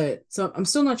 But so I'm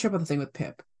still not sure about the thing with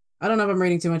Pip. I don't know if I'm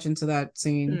reading too much into that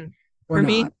scene or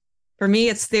not. For me,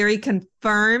 it's theory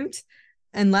confirmed,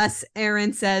 unless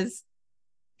Aaron says,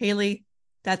 Haley,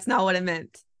 that's not what it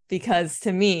meant. Because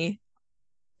to me,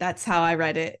 that's how I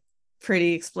read it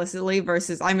pretty explicitly,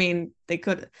 versus, I mean, they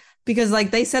could, because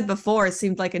like they said before, it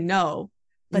seemed like a no,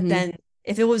 but then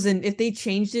if they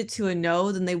changed it to a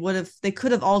no, then they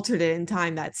could have altered it in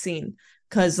time, that scene.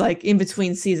 Cause like in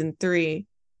between season 3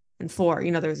 and 4,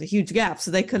 there was a huge gap.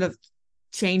 So they could have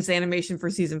changed the animation for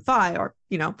season 5 or,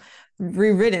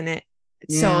 rewritten it.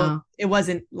 Yeah. So it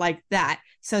wasn't like that.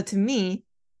 So to me,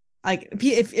 like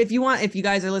if you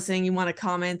guys are listening, you want to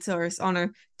comment or on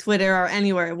our Twitter or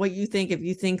anywhere what you think, if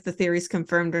you think the theory's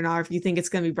confirmed or not, or if you think it's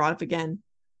going to be brought up again,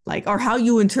 like, or how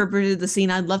you interpreted the scene.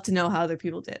 I'd love to know how other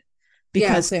people did,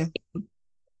 because same.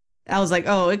 I was like,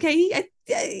 oh, okay,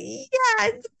 yeah,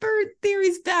 the bird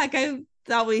theory's back. I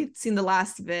thought we'd seen the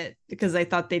last of it because I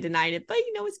thought they denied it, but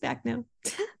it's back now.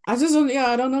 I just don't. Yeah,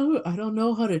 I don't know. I don't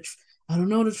know how to. I don't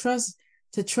know to trust.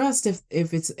 To trust if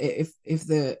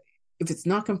it's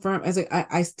not confirmed. As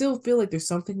I still feel like there's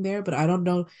something there, but I don't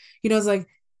know. It's like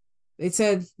it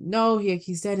said no.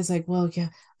 He's dead. It's like, well, yeah.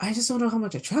 I just don't know how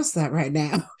much I trust that right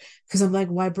now, because I'm like,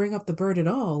 why bring up the bird at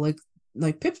all?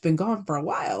 Like Pip's been gone for a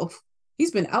while.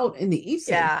 He's been out in the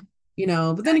ether. Yeah.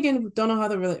 But then again, don't know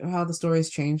how the story's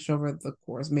changed over the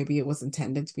course. Maybe it was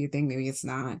intended to be a thing, maybe it's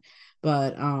not.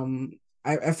 But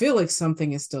I feel like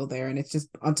something is still there, and it's just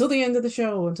until the end of the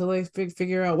show, until they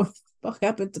figure out what the fuck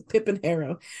happened to Pip and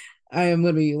Harrow, I am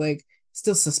literally like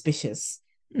still suspicious.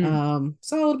 Saw a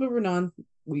little bit of Renan.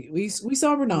 We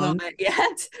saw Renan. Yeah.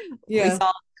 Yeah. We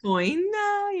saw Coin,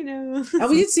 And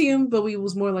we did see him, but we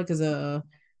was more like as a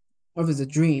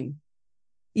dream.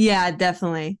 Yeah,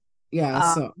 definitely.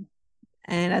 Yeah. So.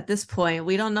 And at this point,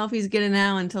 we don't know if he's getting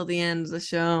out until the end of the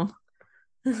show.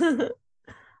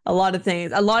 A lot of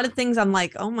things. I'm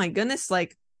like, oh my goodness,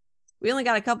 like we only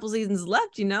got a couple seasons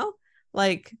left,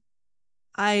 Like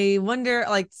I wonder,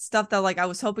 like stuff that like I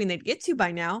was hoping they'd get to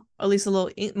by now, or at least a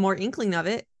little more inkling of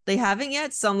it. They haven't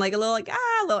yet, so I'm like a little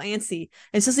antsy.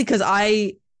 It's just because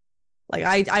I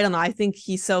don't know. I think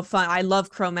he's so fun. I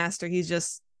love Crowmaster. He's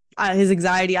just his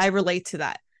anxiety. I relate to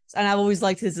that, and I've always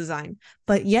liked his design.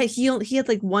 But yet he had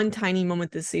like one tiny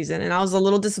moment this season, and I was a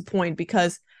little disappointed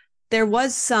because there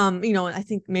was some, I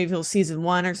think maybe it was season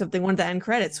 1 or something, one of the end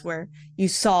credits where you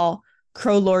saw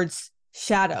Crow Lord's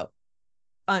shadow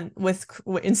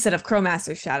instead of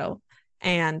Crowmaster's shadow.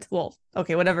 And well,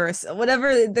 okay, whatever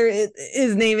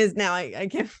his name is now, I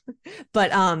can't.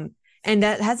 But and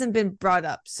that hasn't been brought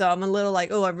up, so I'm a little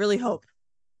like, oh, I really hope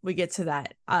we get to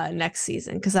that next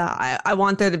season, because I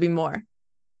want there to be more,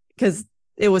 because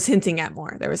it was hinting at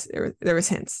more. There was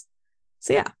hints.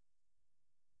 So yeah.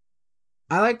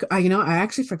 I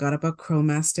actually forgot about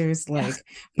Crowmaster's moment.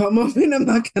 I'm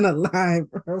not gonna lie,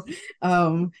 bro.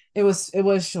 It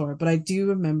was short, but I do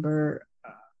remember.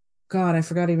 God, I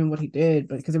forgot even what he did,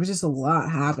 but because there was just a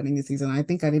lot happening this season. I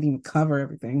think I didn't even cover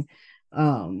everything.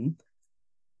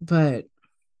 But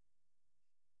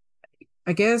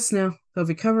I guess now, so if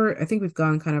we cover, I think we've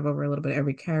gone kind of over a little bit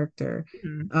every character.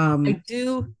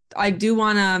 I do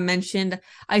want to mention,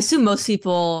 I assume most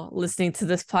people listening to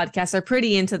this podcast are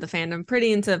pretty into the fandom,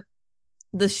 pretty into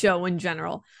the show in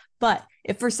general. But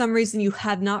if for some reason you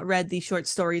have not read the short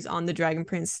stories on the Dragon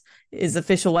Prince's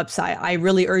official website, I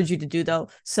really urge you to do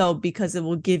so, because it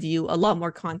will give you a lot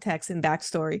more context and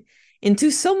backstory into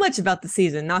so much about the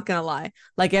season. Not gonna lie,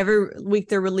 like every week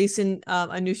they're releasing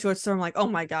a new short story. I'm like, oh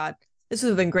my god, this would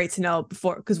have been great to know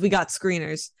before, because we got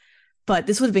screeners, but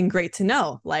this would have been great to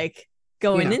know, like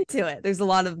going into it. There's a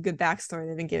lot of good backstory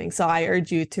they've been giving, so I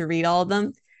urge you to read all of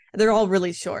them. They're all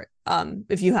really short,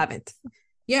 if you haven't.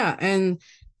 Yeah, and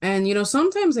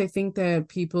sometimes I think that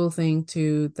people think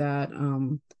too that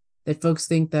that folks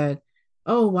think that,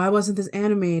 oh, why wasn't this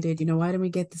animated? Why didn't we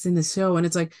get this in the show? And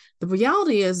it's like, the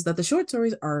reality is that the short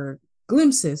stories are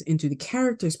glimpses into the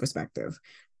character's perspective.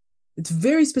 It's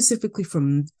very specifically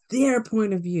from their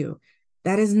point of view.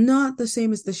 That is not the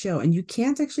same as the show, and you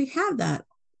can't actually have that.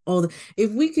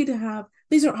 If we could have,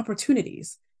 these are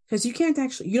opportunities, because you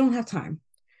don't have time.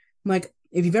 Like,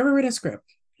 if you've ever written a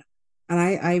script, and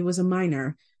I was a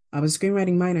minor, I was a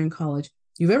screenwriting minor in college.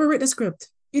 You've ever written a script,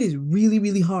 it is really,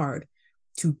 really hard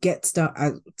to get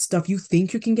stuff you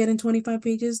think you can get in 25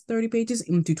 pages, 30 pages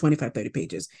into 25, 30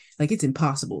 pages. Like, it's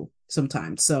impossible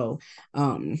sometimes. So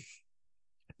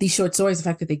these short stories, the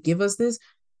fact that they give us this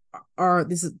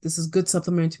is good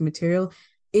supplementary material.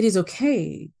 It is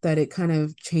okay that it kind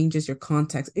of changes your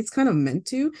context. It's kind of meant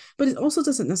to, but it also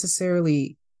doesn't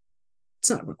necessarily, it's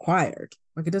not required.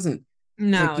 Like, it doesn't.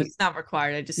 No, it's not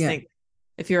required. I just think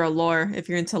if you're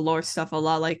into lore stuff a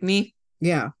lot like me,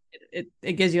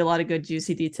 it gives you a lot of good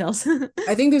juicy details.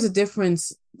 I think there's a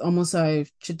difference, almost I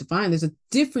should define, there's a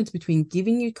difference between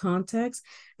giving you context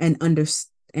and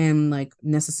like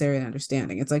necessary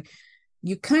understanding. It's like,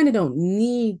 you kind of don't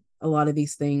need a lot of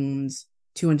these things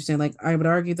to understand. Like, I would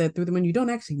argue that through the when you don't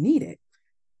actually need it.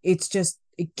 It's just,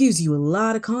 it gives you a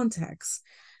lot of context,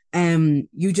 and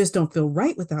you just don't feel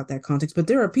right without that context. But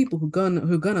there are people who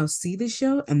gonna see this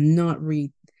show and not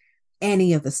read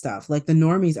any of the stuff. Like the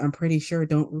normies, I'm pretty sure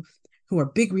don't who are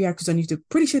big reactors on YouTube,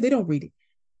 pretty sure they don't read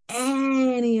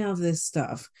any of this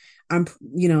stuff.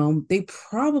 They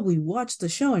probably watch the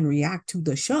show and react to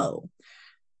the show.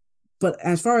 But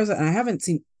as far as I haven't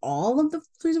seen all of the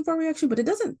season 4 reaction, but it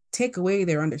doesn't take away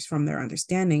from their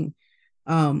understanding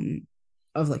um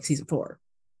of like season 4.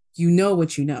 You know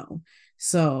what you know.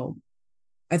 So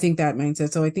I think that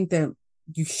mindset. So I think that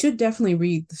you should definitely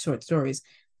read the short stories.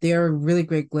 They are a really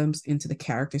great glimpse into the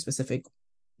character specific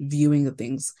viewing of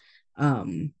things.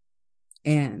 And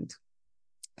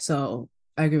so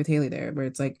I agree with Haley there, where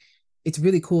it's like it's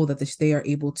really cool that they are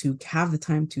able to have the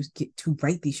time to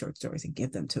write these short stories and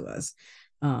give them to us,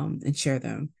 and share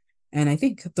them. And I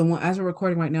think the one as we're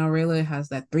recording right now, Rayla has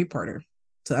that 3-parter,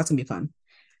 so that's gonna be fun.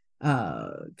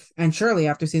 And surely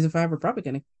after season 5, we're probably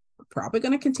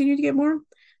gonna continue to get more.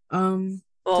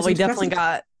 Well, we definitely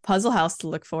got Puzzle House to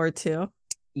look forward to.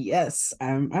 Yes,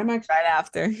 I'm actually right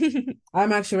after.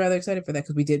 I'm actually rather excited for that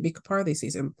because we did meet Kapar this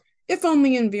season, if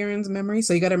only in Viren's memory.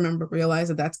 So you got to realize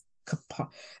that that's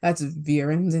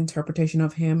Viren's interpretation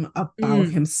of him about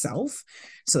himself.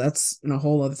 So that's a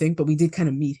whole other thing. But we did kind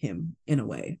of meet him in a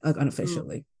way, like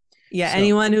unofficially. Yeah, so.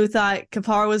 Anyone who thought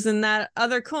Kapar was in that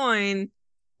other coin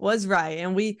was right.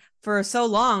 And we, for so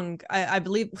long, I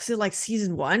believe, was it like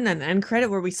season 1 and end credit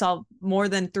where we saw more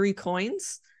than 3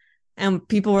 coins? And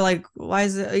people were like, why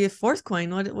is it a 4th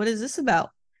coin? What is this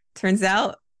about? Turns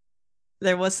out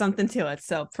there was something to it.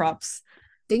 So props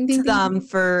to them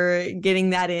for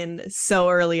getting that in so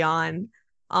early on.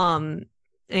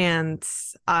 And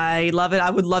I love it. I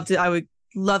would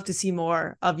love to see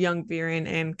more of young Viren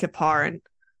and Kapar and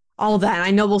all of that. And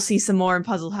I know we'll see some more in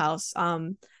Puzzle House.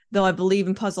 Though I believe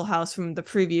in Puzzle House from the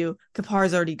preview,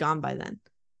 Kapar's already gone by then.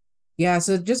 Yeah,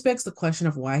 so it just begs the question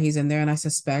of why he's in there. And I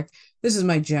suspect, this is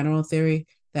my general theory,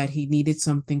 that he needed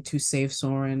something to save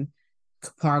Soren.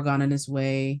 Kapar got in his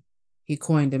way. He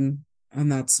coined him,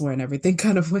 and that's when everything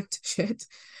kind of went to shit.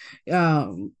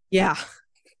 Yeah.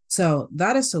 So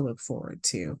that is to look forward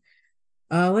to.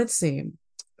 Let's see.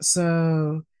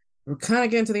 So we're kind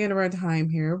of getting to the end of our time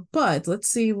here, but let's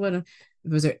see was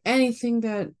there anything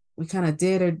that we kind of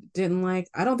did or didn't like?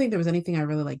 I don't think there was anything I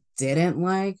really didn't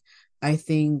like. I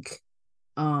think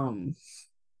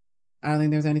I don't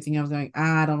think there's anything I was like,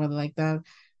 I don't really like that.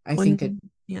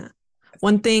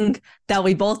 One thing that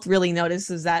we both really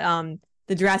noticed is that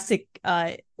the drastic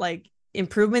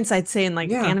improvements, I'd say, in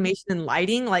animation and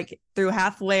lighting, through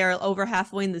halfway or over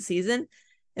halfway in the season,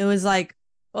 it was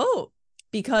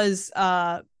because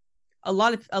a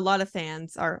lot of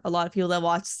fans, or a lot of people that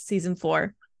watched season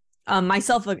 4,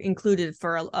 myself included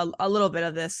for a little bit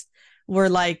of this, were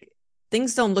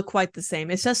things don't look quite the same,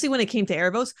 especially when it came to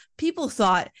Erebos. People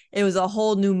thought it was a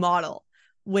whole new model,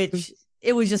 which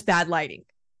it was just bad lighting.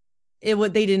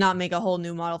 They did not make a whole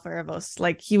new model for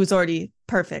Erebos. He was already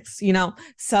perfect,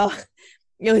 so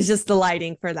it was just the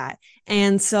lighting for that.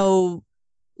 And so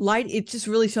it just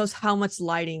really shows how much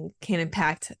lighting can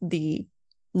impact the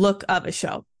look of a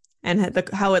show and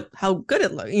how good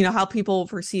it looks, how people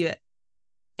perceive it.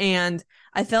 And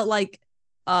I felt like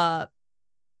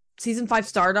season 5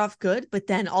 started off good, but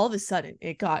then all of a sudden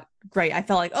it got great. I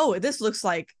felt like, oh, this looks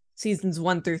like seasons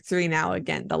 1 through 3 now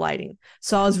again, the lighting.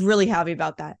 So I was really happy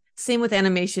about that. Same with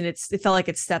animation. It felt like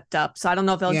it stepped up. So I don't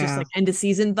know if it was just end of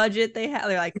season budget they had.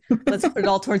 They're like, let's put it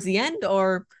all towards the end,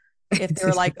 or if they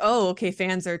were like, oh, okay,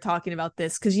 fans are talking about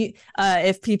this. Because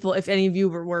if any of you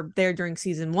were there during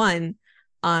season 1,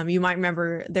 you might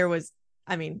remember there was,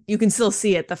 you can still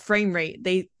see it. The frame rate,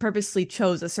 they purposely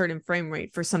chose a certain frame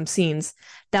rate for some scenes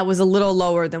that was a little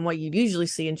lower than what you'd usually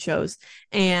see in shows.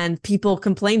 And people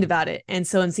complained about it. And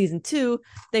so in season 2,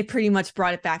 they pretty much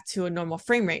brought it back to a normal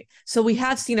frame rate. So we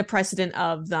have seen a precedent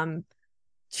of them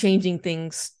changing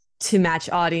things to match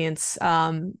audience,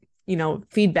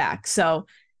 feedback. So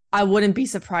I wouldn't be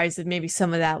surprised if maybe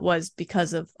some of that was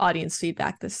because of audience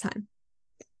feedback this time.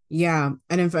 Yeah,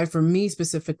 and in fact, for me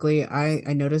specifically,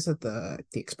 I noticed that the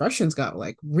expressions got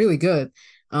really good.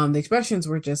 The expressions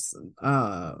were just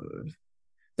there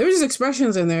were just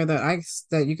expressions in there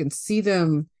that you can see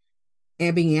them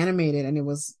and being animated, and it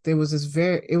was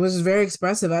very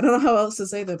expressive. I don't know how else to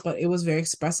say that, but it was very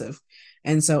expressive.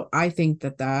 And so I think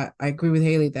that I agree with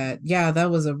Haley that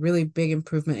that was a really big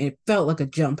improvement. It felt like a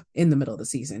jump in the middle of the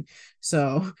season.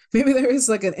 So maybe there is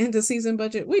an end of season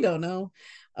budget. We don't know.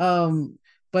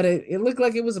 But it looked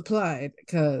like it was applied,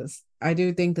 because I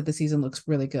do think that the season looks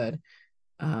really good.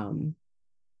 I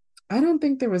don't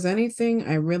think there was anything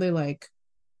I really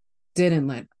didn't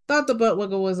like. Thought the butt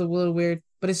wiggle was a little weird,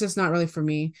 but it's just not really for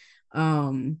me.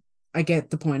 I get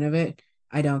the point of it.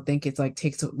 I don't think it's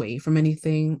takes away from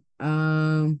anything.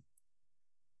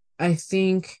 I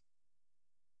think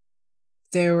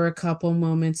there were a couple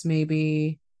moments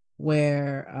maybe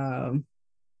where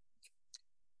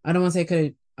I don't want to say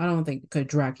could I don't think it could have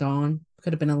dragged on.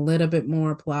 Could have been a little bit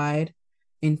more applied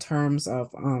in terms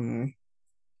of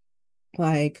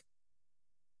like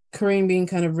Kareem being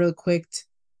kind of real quick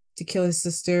to kill his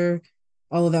sister.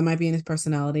 All of that might be in his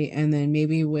personality, and then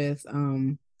maybe with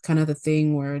kind of the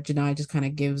thing where Janai just kind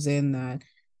of gives in that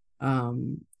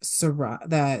Sarah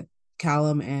that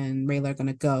Callum and Rayla are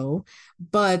gonna go,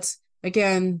 but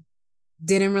again,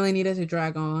 didn't really need it to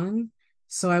drag on.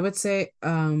 So I would say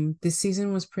this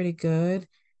season was pretty good.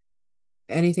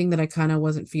 Anything that I kind of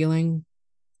wasn't feeling,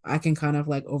 I can kind of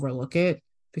like overlook it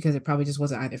because it probably just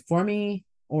wasn't either for me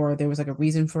or there was like a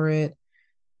reason for it.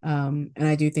 And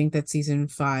I do think that season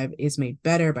 5 is made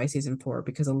better by season 4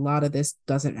 because a lot of this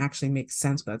doesn't actually make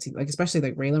sense without like especially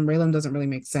like Raylan. Raylan doesn't really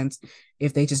make sense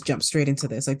if they just jump straight into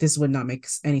this. Like this would not make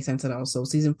any sense at all. So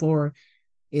season 4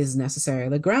 is necessary,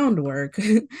 the groundwork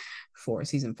for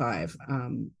season 5.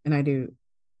 And I do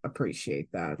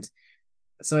appreciate that.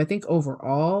 So I think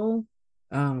overall,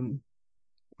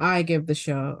 I give this,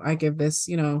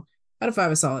 out of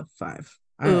 5, a solid 5.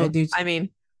 I Ooh, do. I mean,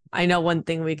 I know one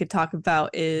thing we could talk about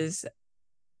is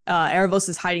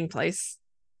Erebos' hiding place.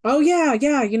 Oh yeah,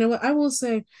 yeah. You know what? I will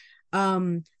say,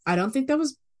 I don't think that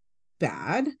was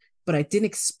bad, but I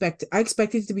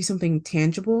expected it to be something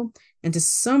tangible, and to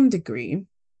some degree,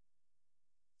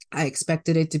 I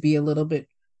expected it to be a little bit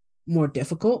more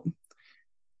difficult.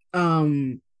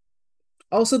 Um,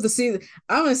 Also the scene,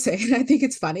 I'm gonna say, I think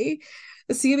it's funny.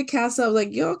 The scene in the castle,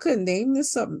 like y'all couldn't name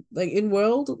this something like in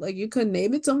world, like you couldn't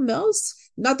name it something else.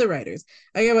 Not the writers.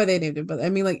 I get why they named it, but I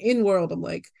mean like in world,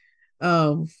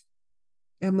 um,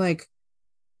 I'm like,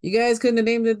 you guys couldn't have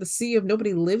named it the Sea of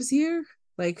Nobody Lives Here?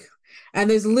 Like, and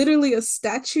there's literally a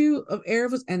statue of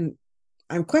Erebus, and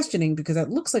I'm questioning because that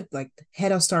looks like the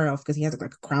head of Star Elf because he has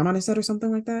like a crown on his head or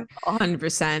something like that.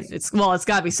 100%. It's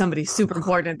got to be somebody super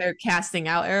important. They're casting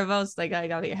out Erebos. They got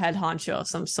to be a head honcho of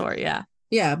some sort. Yeah.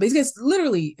 Yeah, but he's got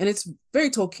literally, and it's very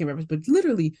Tolkien reference, but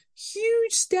literally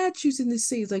huge statues in this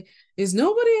sea. It's like, is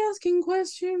nobody asking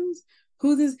questions?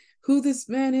 Who this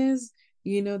man is?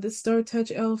 This Star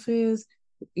Touch elf is,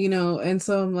 and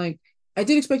so I'm like, I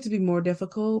did expect it to be more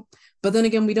difficult, but then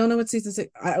again, we don't know what season 6.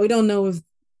 We don't know if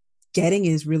getting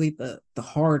is really the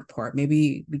hard part.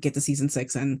 Maybe we get to season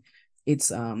 6 and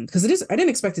it's because it is. I didn't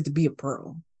expect it to be a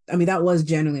pearl. I mean, that was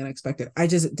genuinely unexpected. I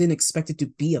just didn't expect it to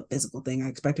be a physical thing. I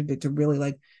expected it to really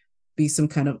like be some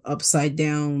kind of upside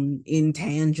down,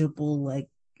 intangible like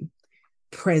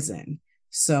prison.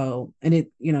 So, and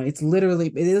it's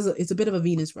a bit of a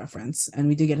Venus reference, and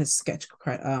we did get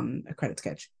a credit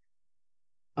sketch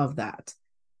of that.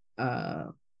 Uh,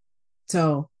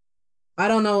 so I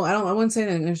don't know. I wouldn't say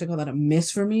that I should call that a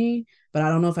miss for me, but I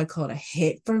don't know if I call it a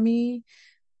hit for me.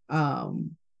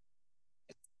 Um,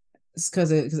 it's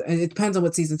because it depends on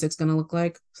what season 6 is gonna look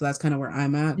like. So that's kind of where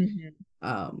I'm at. Mhm.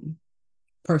 Um,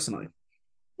 Personally.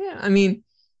 Yeah. I mean,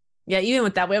 yeah, even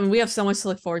with that, we have so much to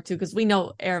look forward to because we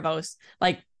know Erebos.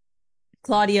 Like,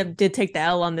 Claudia did take the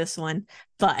L on this one,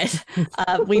 but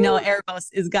we know Erebos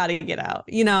is got to get out.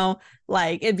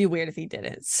 Like, it'd be weird if he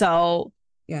didn't. So,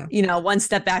 Yeah. One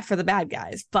step back for the bad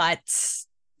guys. But,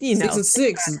 Season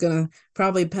 6 is gonna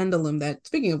probably pendulum that.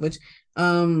 Speaking of which,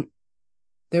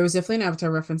 there was definitely an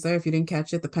Avatar reference there. If you didn't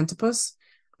catch it, the Pentapus.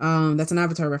 That's an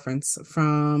Avatar reference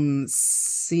from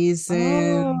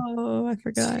season I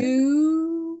forgot.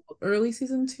 2, early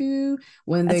season 2,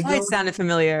 when That's they why go. it sounded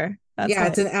familiar. That's Yeah, why.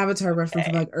 it's an Avatar reference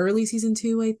from like early season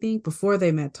 2, I think, before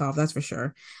they met Toph, that's for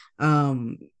sure.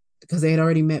 Because they had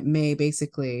already met May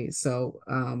basically. So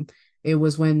it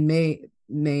was when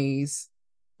May's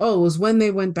it was when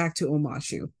they went back to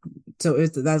Omashu. So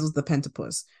that was the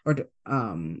Pentapus.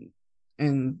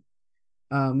 And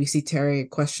you see Terry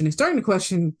starting to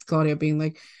question Claudia, being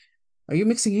like, are you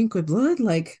mixing ink with blood?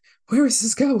 Like, where is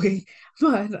this going?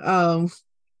 But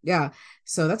yeah,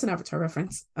 so that's an Avatar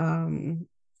reference.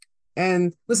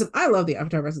 And listen, I love the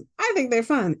Avatar references. I think they're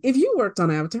fun. If you worked on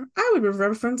Avatar, I would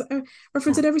reference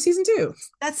it every season too.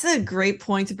 That's a great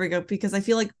point to bring up because I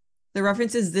feel like the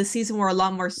references this season were a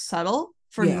lot more subtle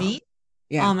for Yeah. me.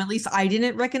 Yeah. At least I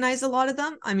didn't recognize a lot of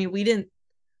them. I mean, we didn't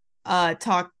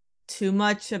talk too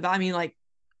much about. I mean, like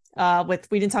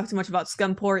we didn't talk too much about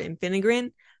Scumport and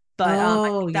Finnegan, but I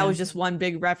think that was just one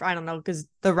big ref. I don't know because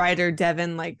the writer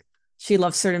Devin, like, she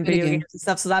loves certain video games and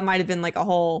stuff, so that might have been like a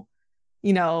whole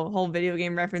video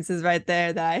game references right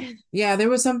there that I. Yeah, there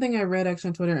was something I read actually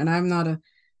on Twitter, and I'm not a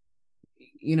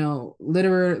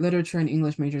literature and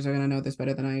English majors are gonna know this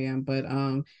better than I am, but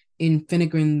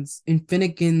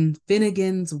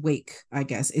Finnegan's Wake, I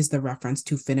guess, is the reference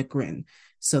to Finnegrin.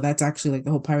 So that's actually like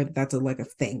the whole pirate. That's like a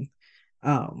thing.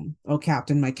 Oh,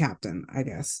 Captain, my Captain, I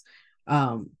guess.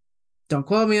 Um, don't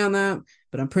quote me on that,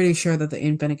 but I'm pretty sure that the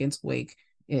In Finnegan's Wake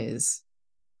is,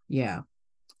 yeah.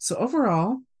 So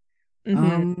overall, Mm-hmm.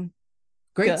 um,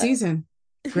 great Good. season,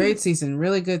 great season,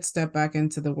 really good step back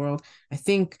into the world. I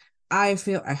think I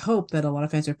hope that a lot of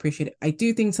fans appreciate it. I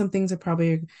do think some things are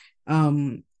probably,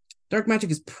 um, dark magic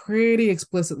is pretty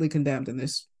explicitly condemned in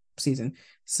this season,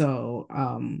 so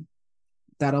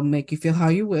that'll make you feel how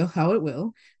it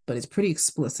will, but it's pretty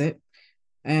explicit,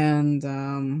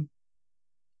 and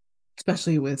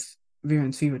especially with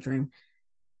Viren's fever dream.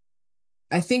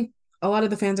 I think a lot of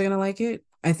the fans are gonna like it.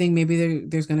 I think maybe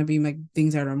there's gonna be like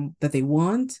things that they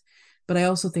want, but I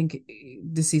also think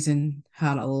this season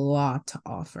had a lot to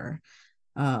offer,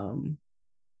 um,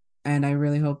 and I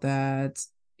really hope that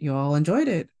you all enjoyed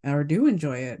it or do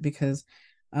enjoy it because,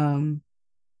 um,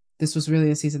 this was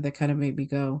really a season that kind of made me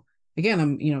go again.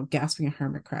 I'm gasping at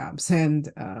hermit crabs, and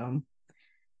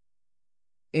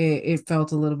it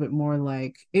felt a little bit more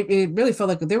like it really felt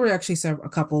like there were actually a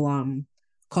couple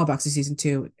callbacks to season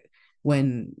two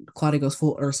when Claudia goes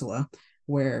full Ursula,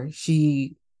 where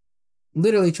she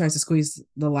literally tries to squeeze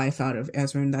the life out of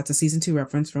Ezra, and that's a season two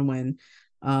reference from when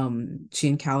she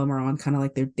and Callum are on kind of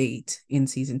like their date in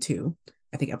season two,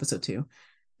 I think episode two.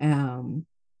 Um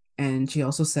and she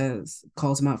also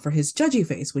calls him out for his judgy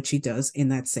face, which she does in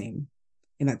that same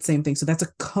thing. So that's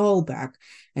a callback.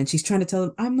 And she's trying to tell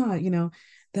him, I'm not,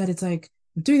 that it's like,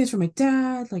 I'm doing this for my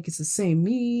dad, like it's the same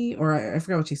me, or I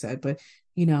forgot what she said, but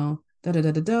da da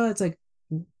da da da. It's like,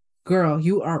 girl,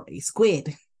 you are a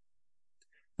squid.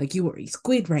 Like you are a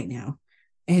squid right now.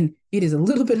 And it is a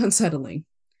little bit unsettling.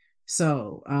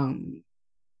 So,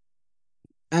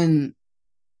 and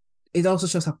it also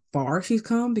shows how far she's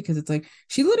come because it's like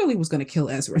she literally was going to kill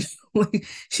Ezra. Like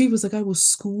she was like, I will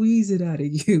squeeze it out of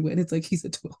you. And it's like he's a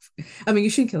 12. I mean, you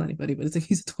shouldn't kill anybody, but it's like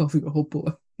he's a 12-year-old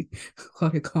boy.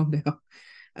 Claudia, calm down.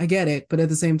 I get it. But at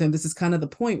the same time, this is kind of the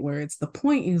point where it's the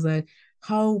point is that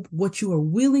what you are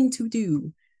willing to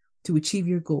do to achieve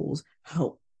your goals,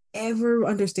 however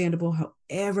understandable,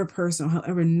 however personal,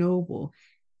 however noble,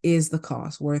 is the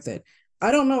cost worth it?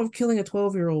 I don't know if killing a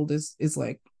 12-year-old is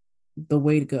like the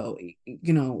way to go.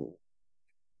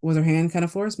 Was her hand kind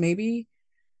of forced? Maybe.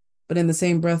 But in the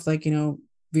same breath, like,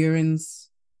 Viren's,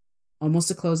 almost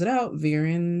to close it out,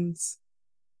 Viren's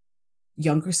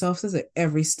younger self says that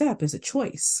every step is a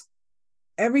choice.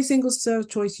 Every single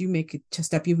choice you make,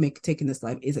 step you make take in this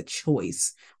life is a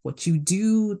choice. What you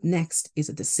do next is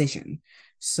a decision.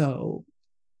 So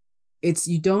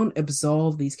you don't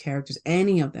absolve these characters,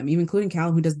 any of them, even including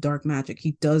Cal, who does dark magic.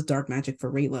 He does dark magic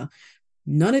for Rayla.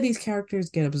 None of these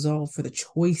characters get absolved for the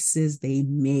choices they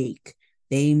make.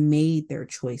 They made their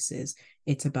choices.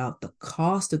 It's about the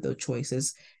cost of those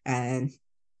choices. And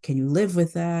can you live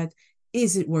with that?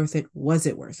 Is it worth it? Was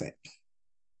it worth it?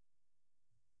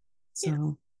 Yeah.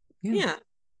 So, yeah.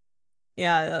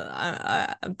 Yeah.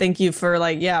 I thank you for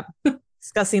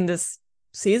discussing this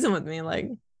season with me. Like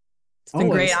it's been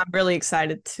great. Always. I'm really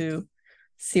excited to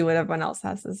see what everyone else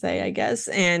has to say, I guess.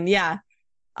 And yeah,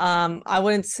 I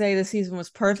wouldn't say the season was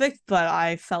perfect, but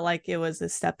I felt like it was a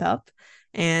step up.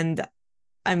 And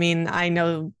I mean, I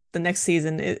know the next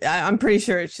season, I'm pretty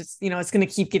sure it's just, it's going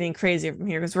to keep getting crazier from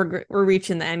here because we're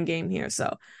reaching the end game here.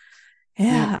 So Yeah.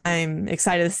 yeah, I'm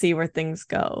excited to see where things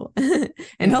go. And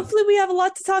Yeah. hopefully we have a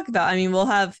lot to talk about. I mean,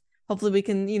 hopefully we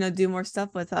can, do more stuff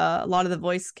with a lot of the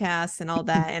voice casts and all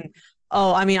that. And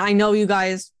oh, I mean, I know you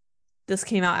guys, this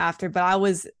came out after, but I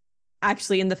was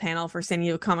actually in the panel for San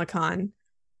Diego Comic-Con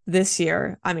this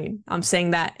year. I mean, I'm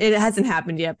saying that it hasn't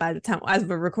happened yet by the time as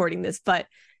we're recording this, but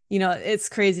it's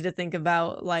crazy to think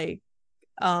about that,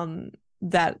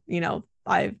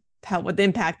 I've had what the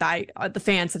impact the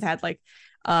fans have had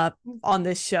on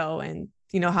this show and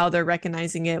how they're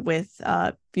recognizing it with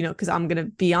because I'm going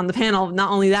to be on the panel.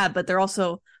 Not only that, but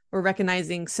we're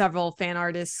recognizing several fan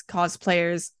artists,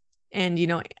 cosplayers, and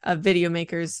video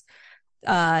makers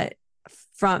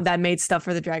from that made stuff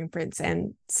for the Dragon Prince.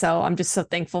 And so I'm just so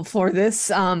thankful for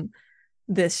this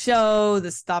show,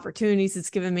 the opportunities it's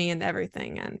given me and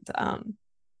everything. And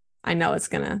I know it's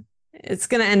gonna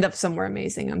end up somewhere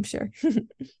amazing, I'm sure.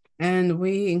 And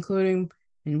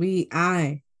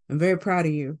I am very proud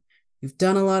of you. You've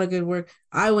done a lot of good work.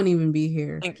 I wouldn't even be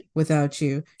here without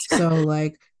you. So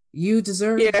like you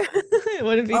deserve I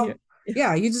wouldn't be here.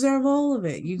 Yeah, you deserve all of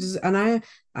it. And I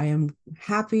am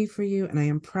happy for you and I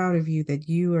am proud of you that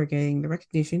you are getting the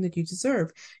recognition that you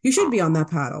deserve. You should be on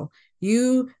that paddle.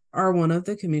 You are one of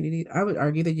the community. I would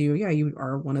argue that you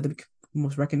are one of the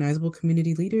most recognizable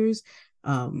community leaders.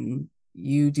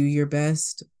 You do your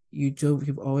best.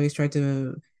 You've always tried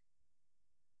to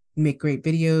make great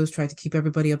videos, try to keep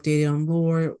everybody updated on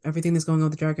lore. Everything that's going on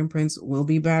with the Dragon Prince will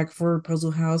be back for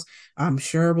Puzzle House. I'm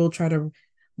sure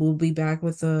we'll be back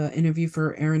with the interview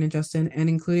for Aaron and Justin, and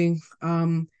including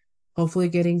hopefully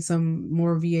getting some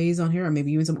more VAs on here, or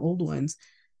maybe even some old ones.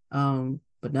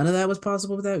 But none of that was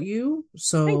possible without you. Thank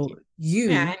So you. you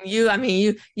Yeah, and I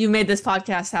mean, you made this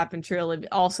podcast happen truly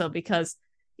also because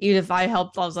even if I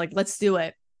helped, I was like, let's do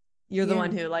it. You're the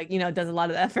one yeah. who does a lot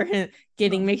of effort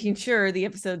in making sure the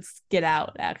episodes get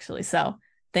out actually. So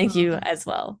thank you Oh, as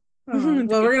well. oh.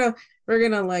 Well, we're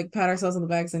gonna like pat ourselves on the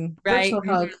backs and Right.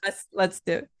 virtual hug. Let's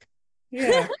do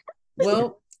Yeah. it.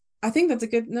 Well, I think that's a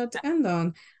good note to end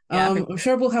on. Yeah, for I'm sure.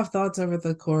 sure we'll have thoughts over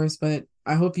the course, but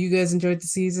I hope you guys enjoyed the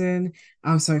season.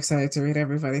 I'm so excited to read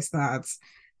everybody's thoughts.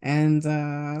 And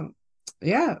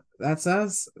yeah, that's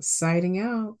us signing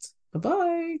out.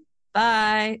 Bye-bye.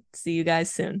 Bye. See you guys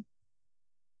soon.